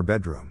found her in her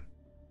bedroom.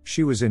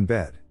 She was in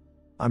bed.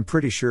 I'm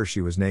pretty sure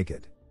she was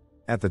naked.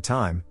 At the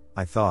time,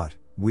 I thought,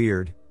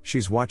 weird,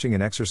 she's watching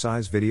an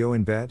exercise video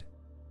in bed?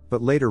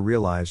 But later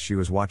realized she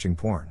was watching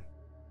porn.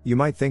 You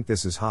might think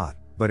this is hot,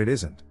 but it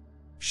isn't.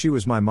 She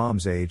was my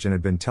mom's age and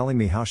had been telling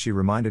me how she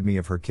reminded me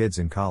of her kids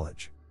in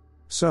college.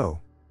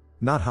 So,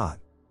 not hot.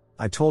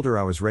 I told her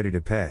I was ready to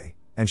pay,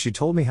 and she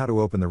told me how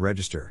to open the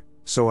register,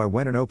 so I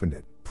went and opened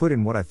it, put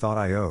in what I thought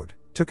I owed,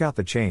 took out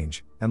the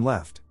change, and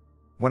left.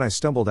 When I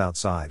stumbled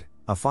outside,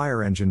 a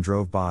fire engine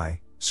drove by,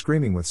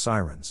 screaming with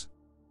sirens.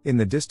 In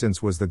the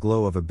distance was the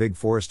glow of a big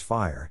forest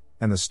fire,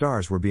 and the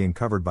stars were being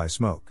covered by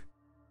smoke.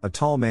 A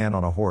tall man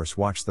on a horse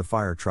watched the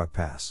fire truck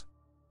pass.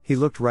 He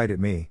looked right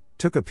at me,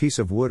 took a piece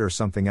of wood or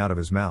something out of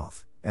his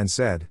mouth, and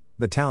said,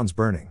 "The town's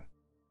burning."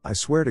 I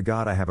swear to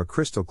God I have a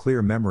crystal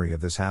clear memory of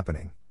this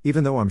happening,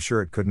 even though I'm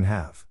sure it couldn't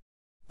have.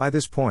 By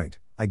this point,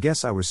 I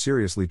guess I was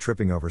seriously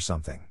tripping over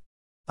something.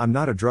 I'm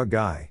not a drug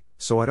guy,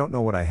 so I don't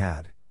know what I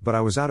had, but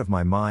I was out of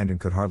my mind and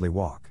could hardly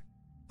walk.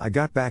 I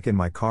got back in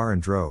my car and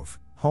drove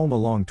home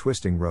along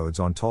twisting roads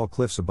on tall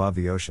cliffs above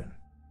the ocean.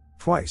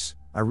 Twice,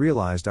 I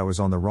realized I was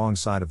on the wrong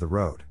side of the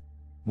road.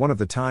 One of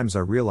the times I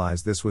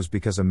realized this was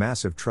because a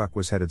massive truck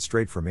was headed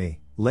straight for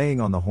me,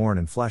 laying on the horn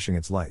and flashing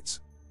its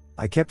lights.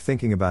 I kept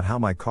thinking about how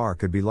my car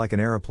could be like an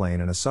airplane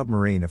and a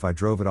submarine if I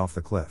drove it off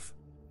the cliff.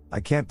 I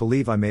can't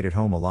believe I made it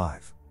home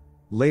alive.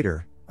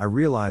 Later, I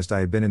realized I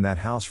had been in that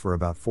house for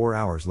about 4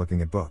 hours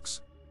looking at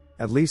books.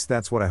 At least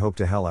that's what I hope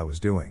to hell I was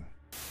doing.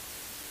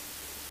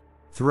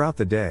 Throughout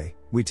the day,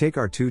 we take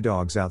our 2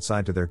 dogs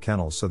outside to their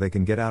kennels so they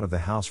can get out of the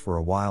house for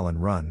a while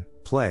and run,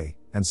 play,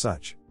 and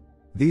such.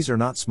 These are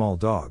not small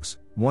dogs.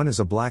 One is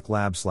a black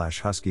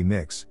lab/husky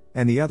mix,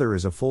 and the other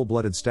is a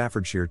full-blooded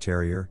Staffordshire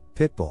Terrier,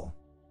 pit bull.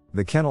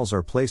 The kennels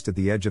are placed at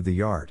the edge of the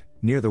yard,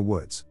 near the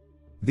woods.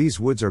 These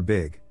woods are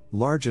big,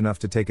 large enough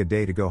to take a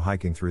day to go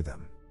hiking through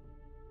them.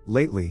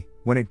 Lately,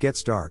 when it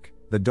gets dark,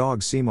 the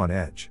dogs seem on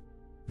edge.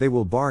 They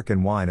will bark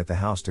and whine at the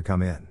house to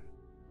come in.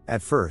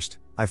 At first,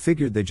 I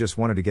figured they just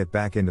wanted to get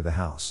back into the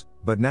house,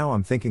 but now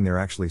I'm thinking they're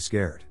actually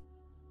scared.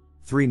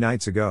 3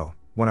 nights ago,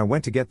 when I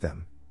went to get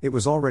them, it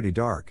was already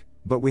dark,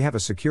 but we have a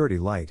security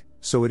light,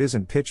 so it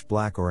isn't pitch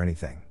black or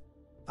anything.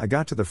 I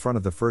got to the front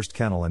of the first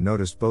kennel and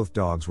noticed both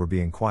dogs were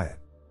being quiet.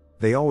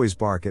 They always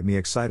bark at me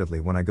excitedly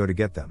when I go to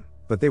get them,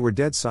 but they were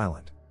dead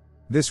silent.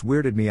 This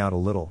weirded me out a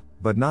little,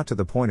 but not to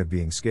the point of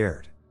being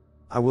scared.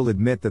 I will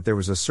admit that there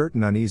was a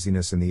certain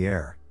uneasiness in the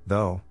air,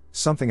 though,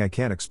 something I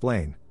can't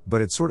explain,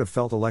 but it sort of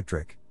felt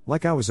electric,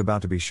 like I was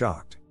about to be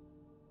shocked.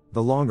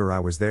 The longer I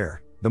was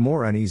there, the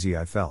more uneasy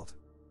I felt.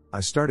 I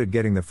started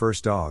getting the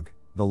first dog,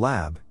 the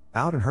lab,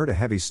 out and heard a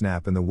heavy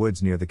snap in the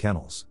woods near the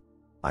kennels.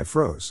 I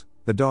froze,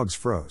 the dogs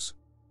froze.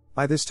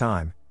 By this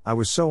time, I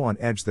was so on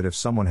edge that if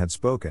someone had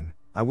spoken,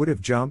 I would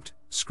have jumped,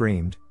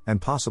 screamed,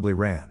 and possibly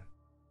ran.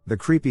 The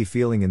creepy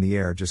feeling in the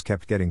air just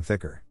kept getting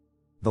thicker.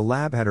 The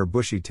lab had her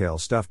bushy tail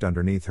stuffed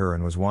underneath her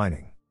and was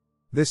whining.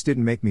 This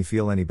didn't make me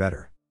feel any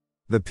better.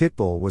 The pit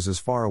bull was as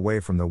far away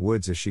from the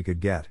woods as she could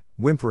get,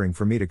 whimpering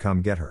for me to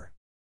come get her.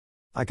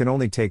 I can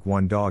only take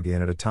 1 dog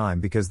in at a time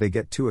because they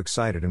get too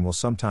excited and will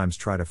sometimes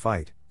try to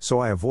fight, so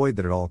I avoid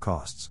that at all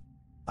costs.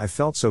 I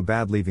felt so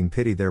bad leaving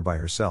Pitty there by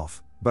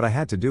herself, but I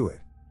had to do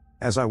it.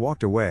 As I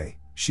walked away,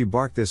 she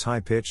barked this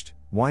high-pitched,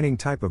 whining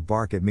type of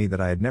bark at me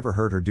that I had never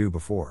heard her do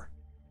before.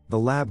 The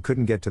lab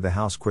couldn't get to the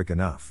house quick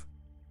enough.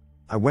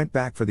 I went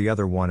back for the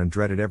other one and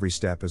dreaded every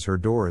step as her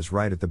door is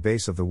right at the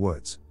base of the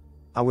woods.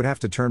 I would have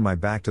to turn my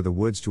back to the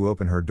woods to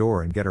open her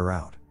door and get her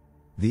out.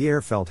 The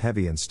air felt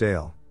heavy and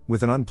stale,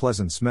 with an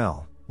unpleasant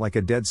smell, like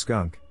a dead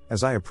skunk,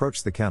 as I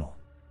approached the kennel.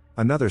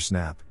 Another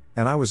snap,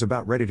 and I was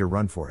about ready to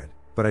run for it,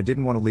 but I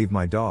didn't want to leave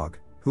my dog,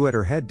 who had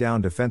her head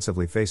down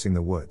defensively facing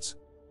the woods.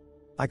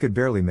 I could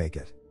barely make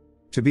it.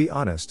 To be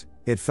honest,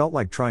 it felt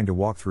like trying to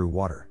walk through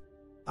water.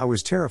 I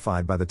was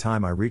terrified by the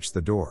time I reached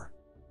the door.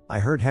 I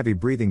heard heavy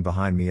breathing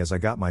behind me as I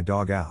got my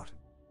dog out.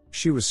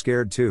 She was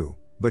scared too,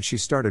 but she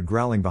started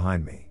growling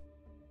behind me.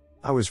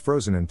 I was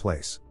frozen in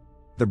place.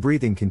 The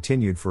breathing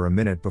continued for a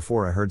minute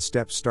before I heard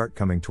steps start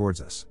coming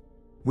towards us.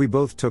 We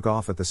both took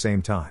off at the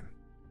same time.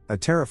 A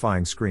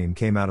terrifying scream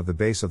came out of the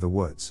base of the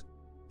woods.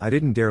 I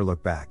didn't dare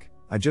look back,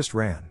 I just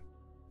ran.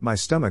 My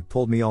stomach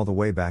pulled me all the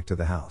way back to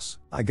the house.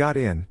 I got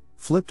in,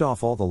 flipped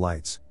off all the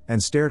lights,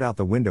 and stared out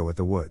the window at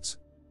the woods.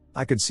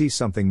 I could see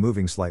something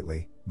moving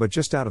slightly, but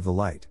just out of the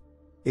light.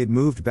 It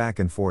moved back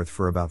and forth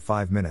for about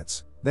 5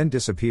 minutes, then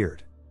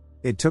disappeared.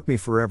 It took me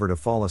forever to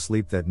fall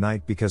asleep that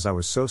night because I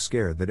was so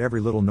scared that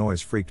every little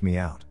noise freaked me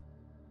out.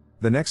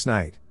 The next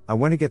night, I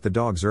went to get the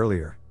dogs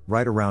earlier,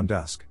 right around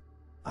dusk.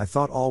 I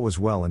thought all was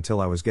well until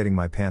I was getting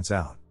my pants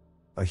out.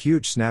 A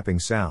huge snapping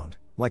sound,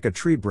 like a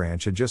tree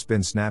branch had just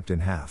been snapped in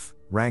half,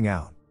 rang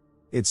out.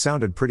 It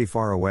sounded pretty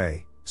far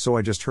away, so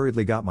I just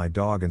hurriedly got my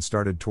dog and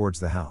started towards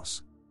the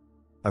house.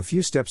 A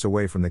few steps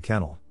away from the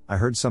kennel, I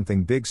heard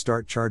something big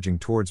start charging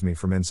towards me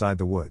from inside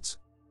the woods.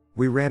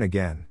 We ran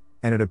again,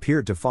 and it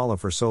appeared to follow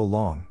for so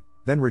long,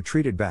 then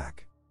retreated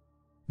back.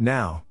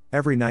 Now,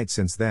 every night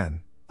since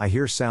then, I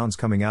hear sounds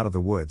coming out of the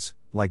woods,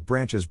 like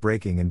branches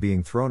breaking and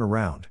being thrown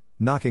around,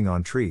 knocking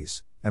on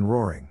trees, and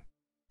roaring.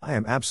 I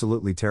am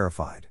absolutely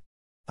terrified.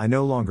 I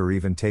no longer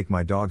even take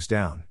my dogs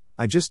down,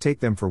 I just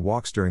take them for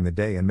walks during the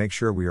day and make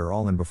sure we are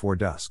all in before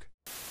dusk.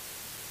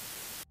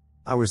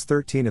 I was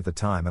 13 at the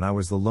time and I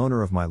was the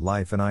loner of my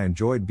life, and I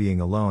enjoyed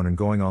being alone and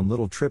going on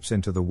little trips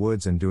into the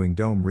woods and doing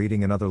dome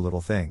reading and other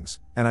little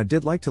things, and I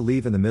did like to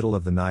leave in the middle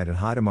of the night and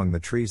hide among the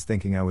trees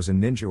thinking I was a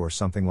ninja or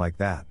something like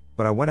that,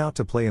 but I went out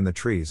to play in the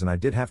trees and I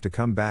did have to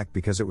come back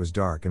because it was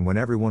dark, and when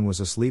everyone was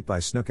asleep I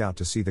snuck out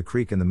to see the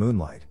creek in the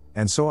moonlight,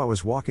 and so I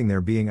was walking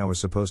there being I was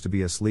supposed to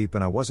be asleep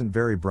and I wasn't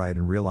very bright,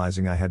 and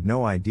realizing I had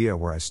no idea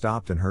where I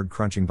stopped and heard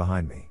crunching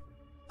behind me.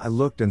 I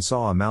looked and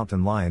saw a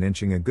mountain lion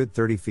inching a good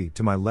 30 feet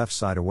to my left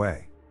side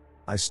away.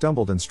 I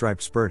stumbled and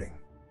striped spurting.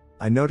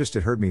 I noticed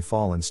it heard me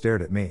fall and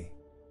stared at me.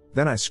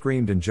 Then I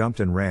screamed and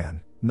jumped and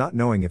ran, not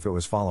knowing if it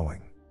was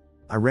following.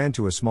 I ran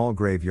to a small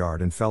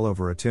graveyard and fell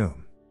over a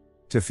tomb.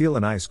 To feel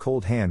an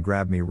ice-cold hand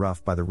grab me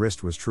rough by the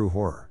wrist was true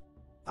horror.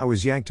 I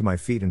was yanked to my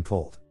feet and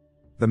pulled.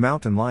 The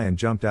mountain lion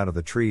jumped out of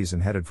the trees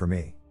and headed for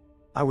me.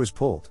 I was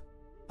pulled.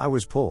 I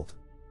was pulled.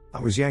 I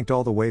was yanked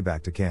all the way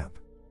back to camp.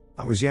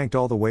 I was yanked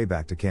all the way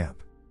back to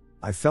camp.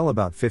 I fell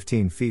about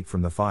 15 feet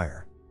from the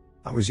fire.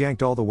 I was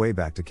yanked all the way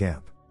back to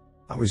camp.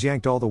 I was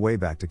yanked all the way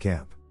back to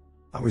camp.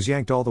 I was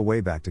yanked all the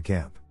way back to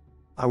camp.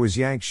 I was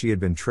yanked. She had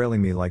been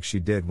trailing me like she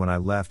did when I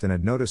left and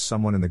had noticed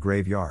someone in the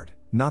graveyard,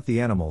 not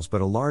the animals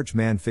but a large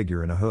man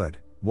figure in a hood,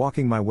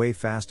 walking my way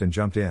fast, and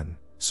jumped in,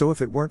 so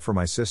if it weren't for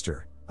my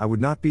sister, I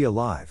would not be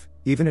alive,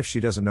 even if she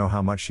doesn't know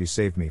how much she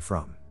saved me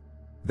from.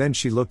 Then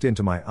she looked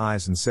into my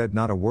eyes and said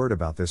not a word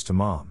about this to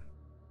Mom.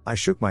 I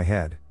shook my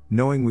head,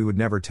 knowing we would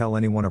never tell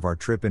anyone of our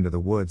trip into the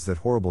woods, that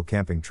horrible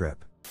camping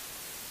trip.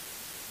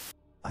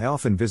 I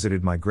often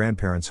visited my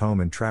grandparents'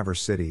 home in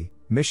Traverse City,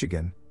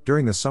 Michigan,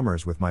 during the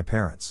summers with my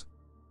parents.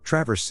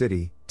 Traverse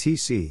City,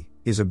 TC,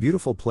 is a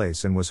beautiful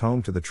place and was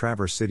home to the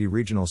Traverse City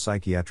Regional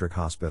Psychiatric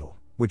Hospital,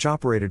 which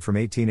operated from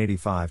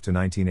 1885 to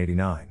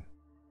 1989.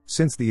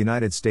 Since the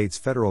United States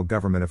federal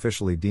government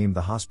officially deemed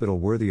the hospital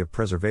worthy of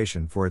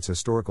preservation for its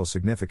historical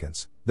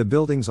significance, the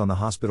buildings on the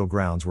hospital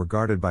grounds were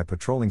guarded by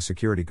patrolling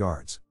security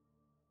guards.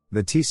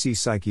 The TC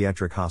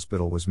Psychiatric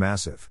Hospital was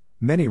massive.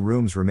 Many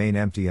rooms remain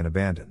empty and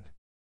abandoned.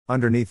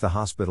 Underneath the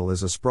hospital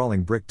is a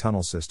sprawling brick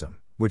tunnel system,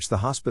 which the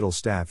hospital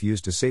staff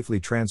used to safely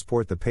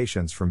transport the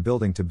patients from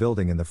building to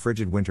building in the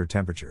frigid winter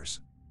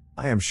temperatures.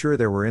 I am sure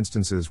there were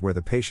instances where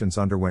the patients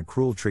underwent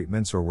cruel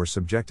treatments or were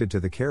subjected to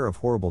the care of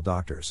horrible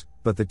doctors,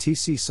 but the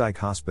TC Psych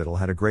Hospital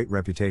had a great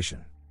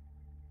reputation.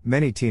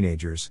 Many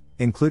teenagers,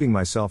 including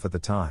myself at the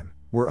time,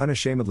 were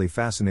unashamedly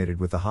fascinated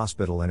with the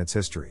hospital and its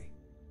history.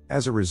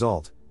 As a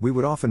result, we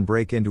would often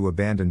break into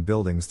abandoned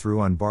buildings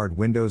through unbarred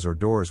windows or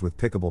doors with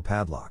pickable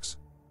padlocks.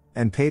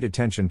 And paid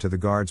attention to the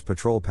guards'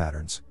 patrol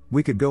patterns,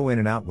 we could go in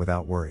and out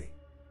without worry.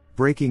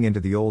 Breaking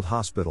into the old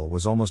hospital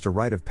was almost a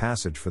rite of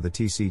passage for the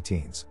TC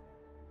teens.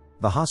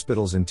 The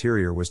hospital's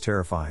interior was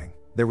terrifying.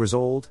 There was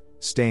old,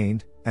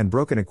 stained, and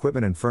broken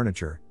equipment and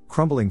furniture,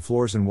 crumbling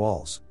floors and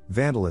walls,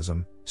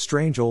 vandalism,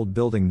 strange old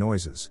building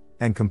noises,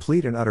 and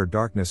complete and utter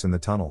darkness in the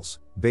tunnels,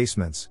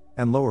 basements,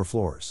 and lower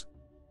floors.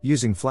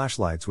 Using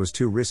flashlights was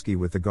too risky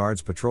with the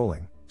guards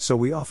patrolling, so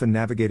we often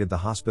navigated the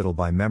hospital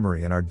by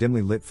memory and our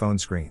dimly lit phone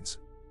screens.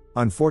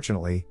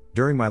 Unfortunately,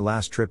 during my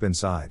last trip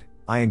inside,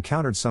 I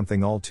encountered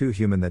something all too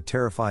human that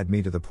terrified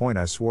me to the point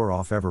I swore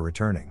off ever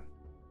returning.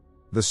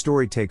 The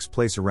story takes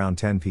place around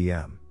 10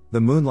 p.m.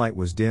 The moonlight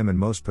was dim and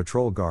most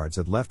patrol guards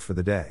had left for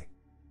the day.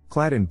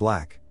 Clad in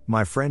black,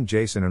 my friend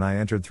Jason and I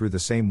entered through the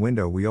same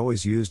window we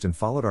always used and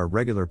followed our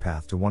regular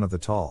path to one of the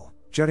tall,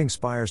 jutting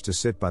spires to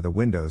sit by the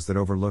windows that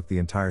overlooked the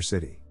entire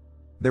city.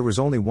 There was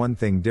only one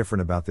thing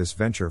different about this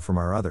venture from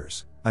our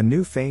others, a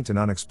new faint and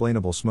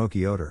unexplainable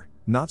smoky odor.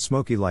 Not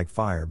smoky like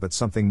fire but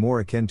something more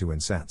akin to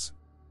incense.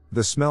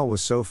 The smell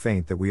was so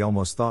faint that we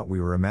almost thought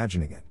we were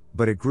imagining it,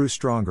 but it grew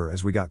stronger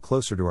as we got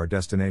closer to our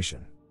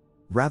destination.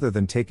 Rather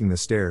than taking the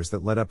stairs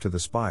that led up to the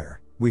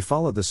spire, we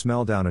followed the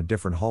smell down a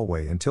different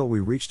hallway until we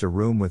reached a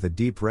room with a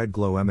deep red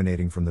glow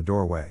emanating from the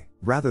doorway.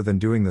 Rather than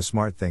doing the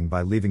smart thing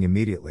by leaving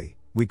immediately,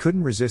 we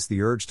couldn't resist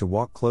the urge to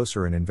walk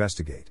closer and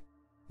investigate.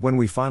 When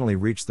we finally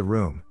reached the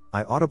room,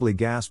 I audibly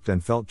gasped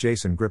and felt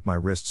Jason grip my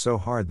wrist so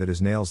hard that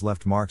his nails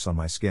left marks on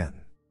my skin.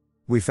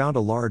 We found a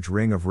large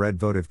ring of red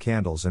votive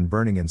candles and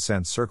burning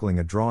incense circling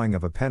a drawing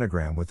of a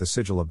pentagram with the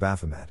sigil of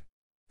Baphomet.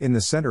 In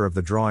the center of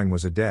the drawing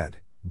was a dead,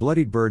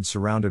 bloodied bird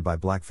surrounded by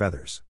black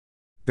feathers.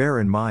 Bear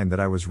in mind that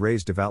I was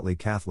raised devoutly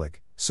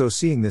Catholic, so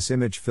seeing this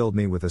image filled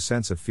me with a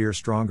sense of fear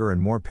stronger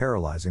and more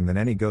paralyzing than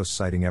any ghost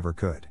sighting ever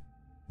could.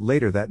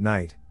 Later that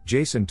night,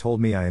 Jason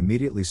told me I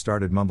immediately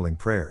started mumbling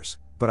prayers,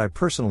 but I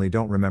personally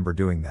don't remember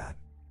doing that.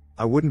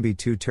 I wouldn't be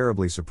too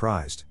terribly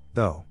surprised,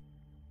 though.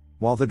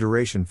 While the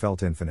duration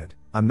felt infinite,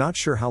 I'm not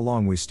sure how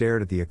long we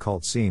stared at the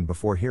occult scene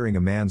before hearing a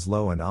man's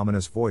low and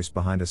ominous voice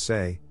behind us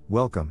say,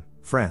 "Welcome,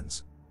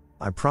 friends."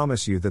 I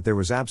promise you that there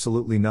was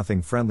absolutely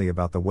nothing friendly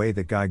about the way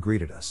that guy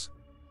greeted us.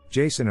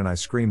 Jason and I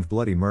screamed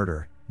bloody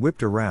murder,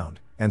 whipped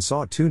around, and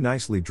saw two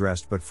nicely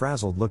dressed but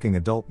frazzled-looking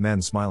adult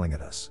men smiling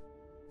at us.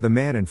 The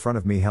man in front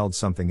of me held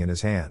something in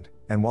his hand,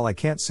 and while I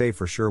can't say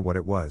for sure what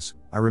it was,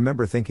 I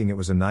remember thinking it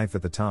was a knife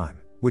at the time,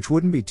 which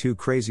wouldn't be too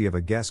crazy of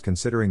a guess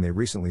considering they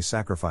recently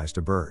sacrificed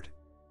a bird.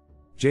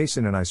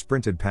 Jason and I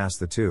sprinted past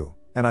the two,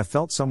 and I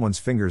felt someone's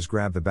fingers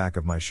grab the back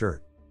of my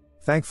shirt.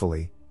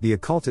 Thankfully, the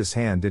occultist's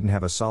hand didn't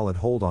have a solid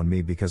hold on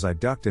me because I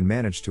ducked and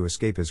managed to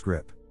escape his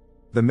grip.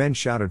 The men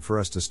shouted for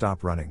us to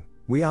stop running.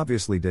 We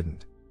obviously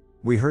didn't.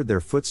 We heard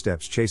their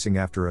footsteps chasing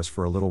after us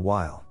for a little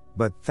while,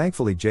 but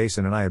thankfully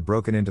Jason and I had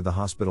broken into the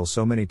hospital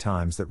so many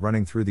times that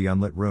running through the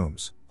unlit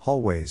rooms,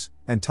 hallways,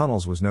 and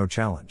tunnels was no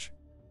challenge.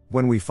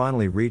 When we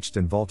finally reached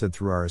and vaulted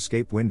through our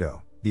escape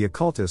window, the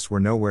occultists were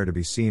nowhere to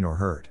be seen or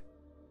heard.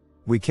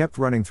 We kept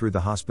running through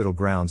the hospital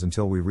grounds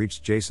until we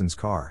reached Jason's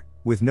car,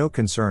 with no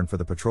concern for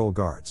the patrol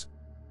guards.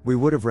 We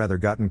would have rather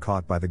gotten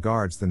caught by the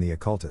guards than the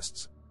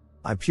occultists.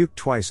 I puked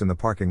twice in the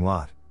parking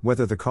lot,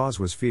 whether the cause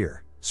was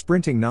fear,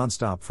 sprinting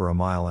nonstop for a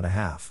mile and a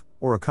half,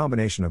 or a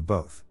combination of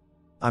both.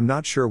 I'm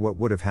not sure what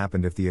would have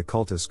happened if the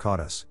occultists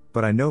caught us,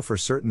 but I know for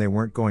certain they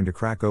weren't going to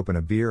crack open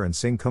a beer and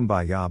sing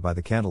Kumbaya by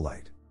the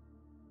candlelight.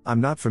 I'm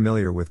not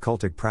familiar with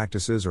cultic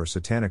practices or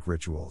satanic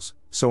rituals,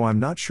 so I'm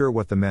not sure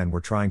what the men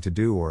were trying to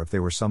do or if they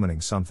were summoning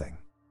something.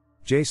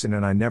 Jason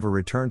and I never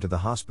returned to the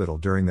hospital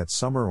during that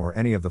summer or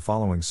any of the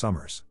following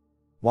summers.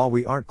 While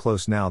we aren't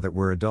close now that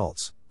we're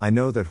adults, I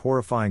know that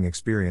horrifying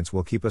experience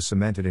will keep us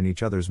cemented in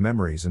each other's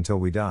memories until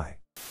we die.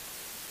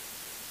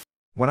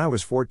 When I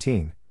was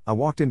 14, I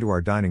walked into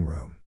our dining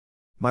room.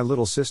 My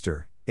little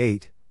sister,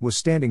 8, was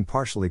standing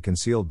partially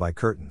concealed by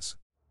curtains.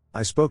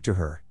 I spoke to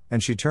her,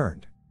 and she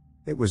turned.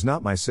 It was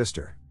not my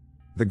sister.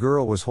 The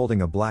girl was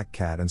holding a black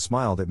cat and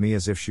smiled at me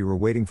as if she were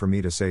waiting for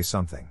me to say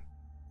something.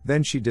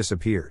 Then she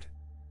disappeared.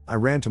 I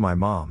ran to my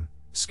mom,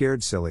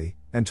 scared silly,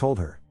 and told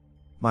her.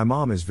 My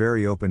mom is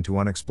very open to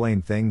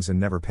unexplained things and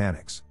never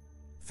panics.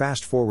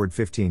 Fast forward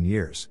 15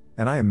 years,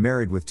 and I am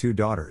married with 2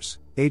 daughters,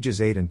 ages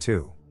 8 and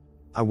 2.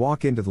 I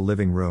walk into the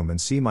living room and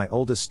see my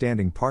oldest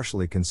standing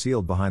partially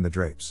concealed behind the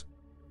drapes.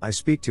 I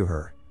speak to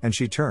her, and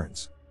she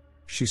turns.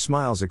 She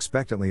smiles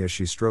expectantly as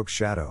she strokes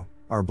Shadow,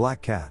 our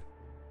black cat.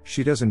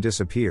 She doesn't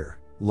disappear,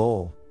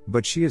 lol,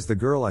 but she is the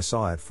girl I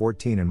saw at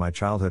 14 in my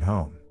childhood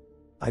home.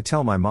 I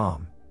tell my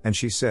mom, and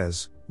she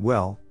says,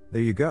 well,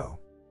 there you go.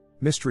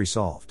 Mystery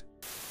solved.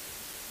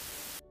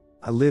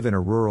 I live in a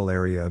rural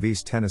area of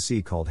East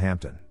Tennessee called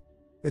Hampton.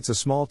 It's a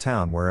small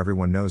town where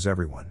everyone knows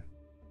everyone.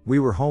 We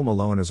were home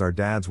alone as our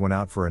dads went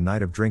out for a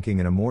night of drinking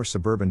in a more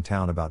suburban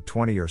town about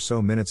 20 or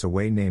so minutes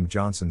away named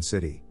Johnson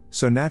City,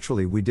 so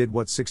naturally we did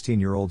what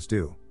 16-year-olds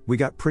do, we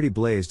got pretty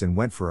blazed and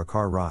went for a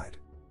car ride.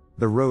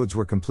 The roads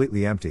were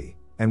completely empty,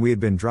 and we had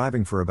been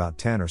driving for about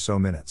 10 or so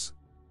minutes.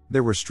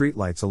 There were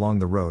streetlights along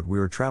the road we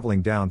were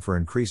traveling down for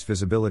increased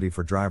visibility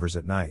for drivers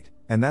at night,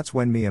 and that's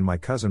when me and my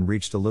cousin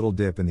reached a little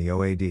dip in the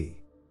OAD.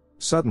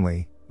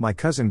 Suddenly, my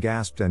cousin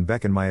gasped and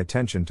beckoned my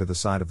attention to the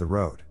side of the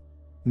road.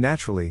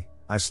 Naturally,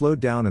 I slowed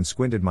down and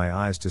squinted my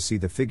eyes to see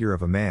the figure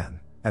of a man.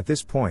 At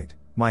this point,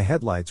 my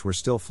headlights were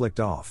still flicked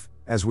off,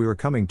 as we were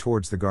coming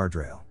towards the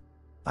guardrail.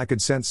 I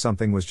could sense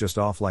something was just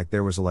off, like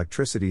there was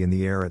electricity in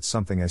the air. It's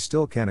something I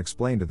still can't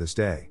explain to this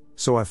day,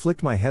 so I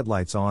flicked my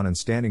headlights on, and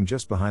standing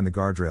just behind the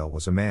guardrail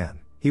was a man.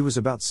 He was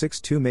about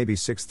 6'2", maybe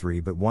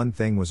 6'3", but one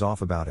thing was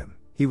off about him.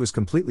 He was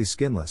completely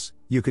skinless.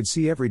 You could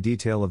see every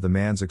detail of the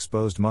man's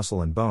exposed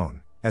muscle and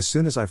bone. As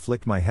soon as I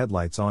flicked my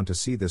headlights on to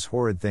see this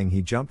horrid thing,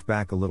 he jumped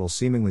back a little,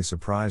 seemingly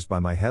surprised by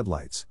my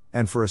headlights,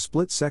 and for a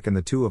split second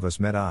the two of us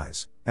met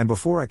eyes, and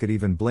before I could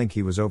even blink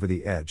he was over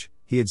the edge.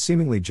 He had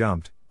seemingly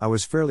jumped. I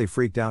was fairly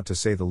freaked out to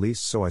say the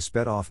least, so I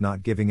sped off,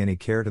 not giving any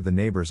care to the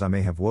neighbors I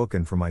may have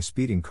woken from my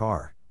speeding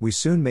car. We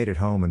soon made it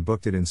home and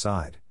booked it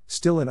inside.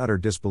 Still in utter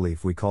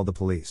disbelief, we called the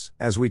police.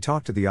 As we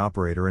talked to the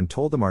operator and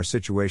told them our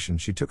situation,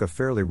 she took a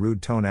fairly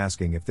rude tone,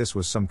 asking if this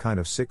was some kind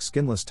of sick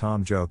skinless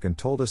Tom joke, and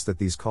told us that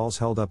these calls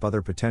held up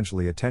other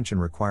potentially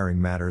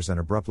attention-requiring matters, and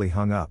abruptly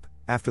hung up.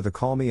 After the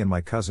call, me and my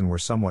cousin were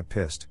somewhat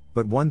pissed,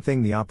 but one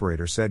thing the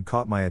operator said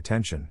caught my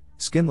attention.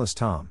 Skinless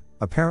Tom.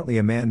 Apparently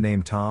a man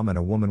named Tom and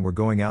a woman were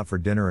going out for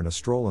dinner and a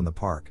stroll in the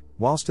park.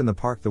 Whilst in the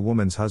park, the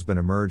woman's husband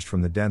emerged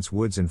from the dense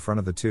woods in front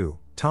of the two.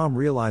 Tom,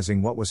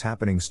 realizing what was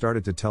happening,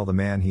 started to tell the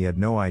man he had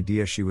no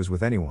idea she was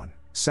with anyone.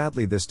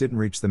 Sadly, this didn't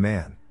reach the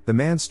man. The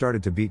man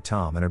started to beat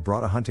Tom and had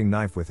brought a hunting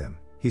knife with him.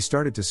 He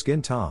started to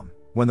skin Tom.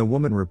 When the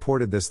woman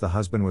reported this, the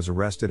husband was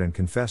arrested and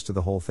confessed to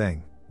the whole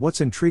thing.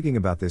 What's intriguing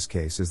about this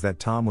case is that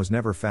Tom was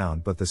never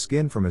found, but the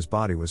skin from his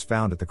body was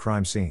found at the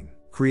crime scene,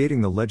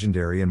 creating the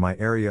legendary in my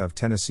area of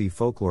Tennessee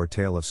folklore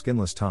tale of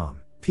Skinless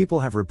Tom.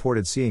 People have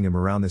reported seeing him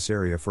around this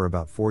area for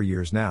about 4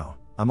 years now.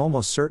 I'm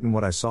almost certain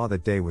what I saw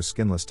that day was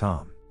Skinless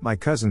Tom. My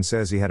cousin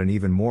says he had an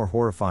even more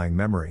horrifying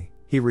memory.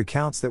 He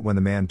recounts that when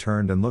the man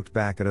turned and looked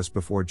back at us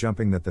before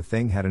jumping, that the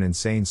thing had an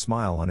insane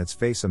smile on its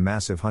face, a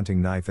massive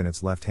hunting knife in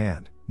its left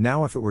hand.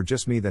 Now if it were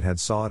just me that had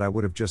saw it, I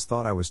would have just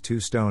thought I was too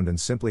stoned and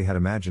simply had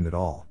imagined it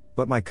all.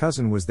 But my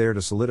cousin was there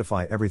to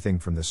solidify everything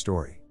from this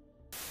story.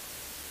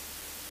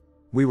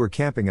 We were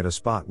camping at a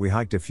spot we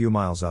hiked a few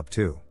miles up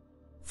to.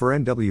 For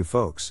NW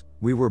folks,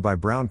 we were by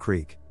Brown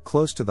Creek,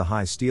 close to the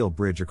high steel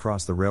bridge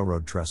across the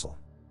railroad trestle.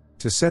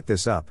 To set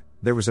this up,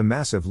 there was a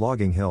massive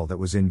logging hill that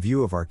was in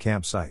view of our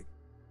campsite.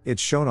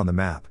 It's shown on the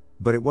map.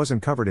 but it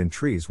wasn't covered in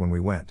trees when we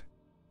went.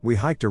 We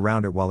hiked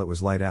around it while it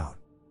was light out.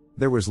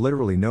 There was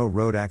literally no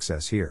road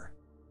access here.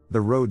 The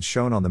roads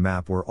shown on the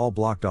map were all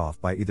blocked off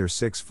by either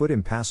 6-foot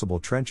impassable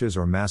trenches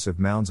or massive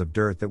mounds of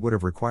dirt that would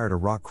have required a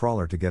rock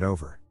crawler to get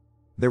over.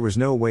 There was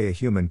no way a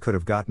human could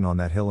have gotten on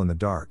that hill in the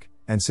dark,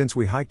 and since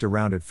we hiked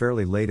around it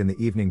fairly late in the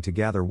evening to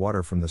gather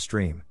water from the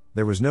stream,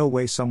 there was no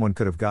way someone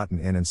could have gotten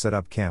in and set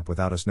up camp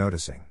without us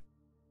noticing.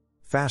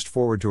 Fast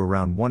forward to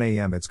around 1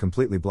 a.m. It's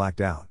completely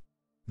blacked out.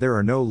 There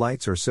are no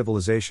lights or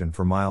civilization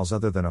for miles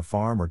other than a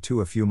farm or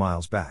two a few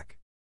miles back.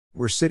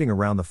 We're sitting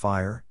around the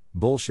fire,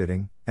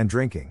 bullshitting, and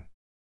drinking.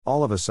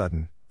 All of a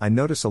sudden, I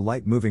notice a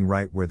light moving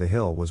right where the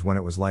hill was when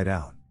it was light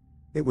out.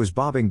 It was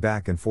bobbing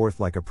back and forth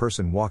like a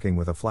person walking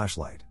with a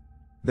flashlight.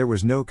 There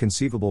was no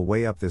conceivable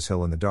way up this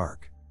hill in the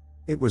dark.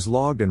 It was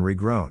logged and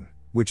regrown,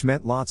 which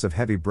meant lots of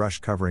heavy brush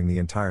covering the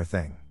entire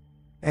thing.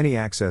 Any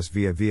access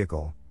via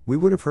vehicle, we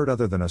would have heard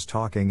other than us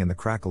talking and the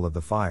crackle of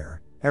the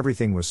fire.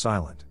 Everything was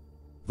silent.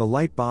 The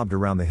light bobbed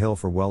around the hill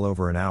for well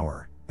over an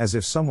hour, as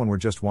if someone were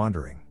just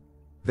wandering.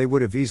 They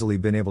would have easily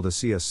been able to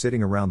see us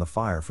sitting around the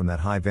fire from that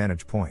high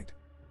vantage point.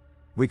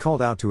 We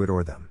called out to it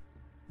or them.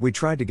 We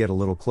tried to get a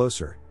little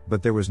closer,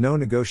 but there was no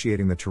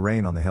negotiating the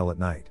terrain on the hill at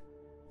night.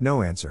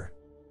 No answer.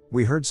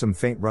 We heard some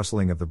faint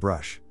rustling of the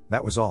brush,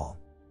 that was all.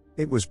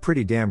 It was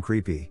pretty damn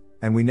creepy,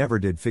 and we never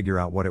did figure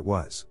out what it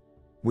was.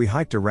 We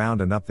hiked around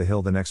and up the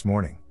hill the next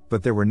morning,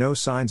 but there were no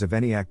signs of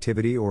any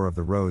activity or of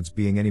the roads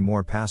being any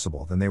more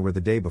passable than they were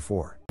the day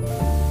before.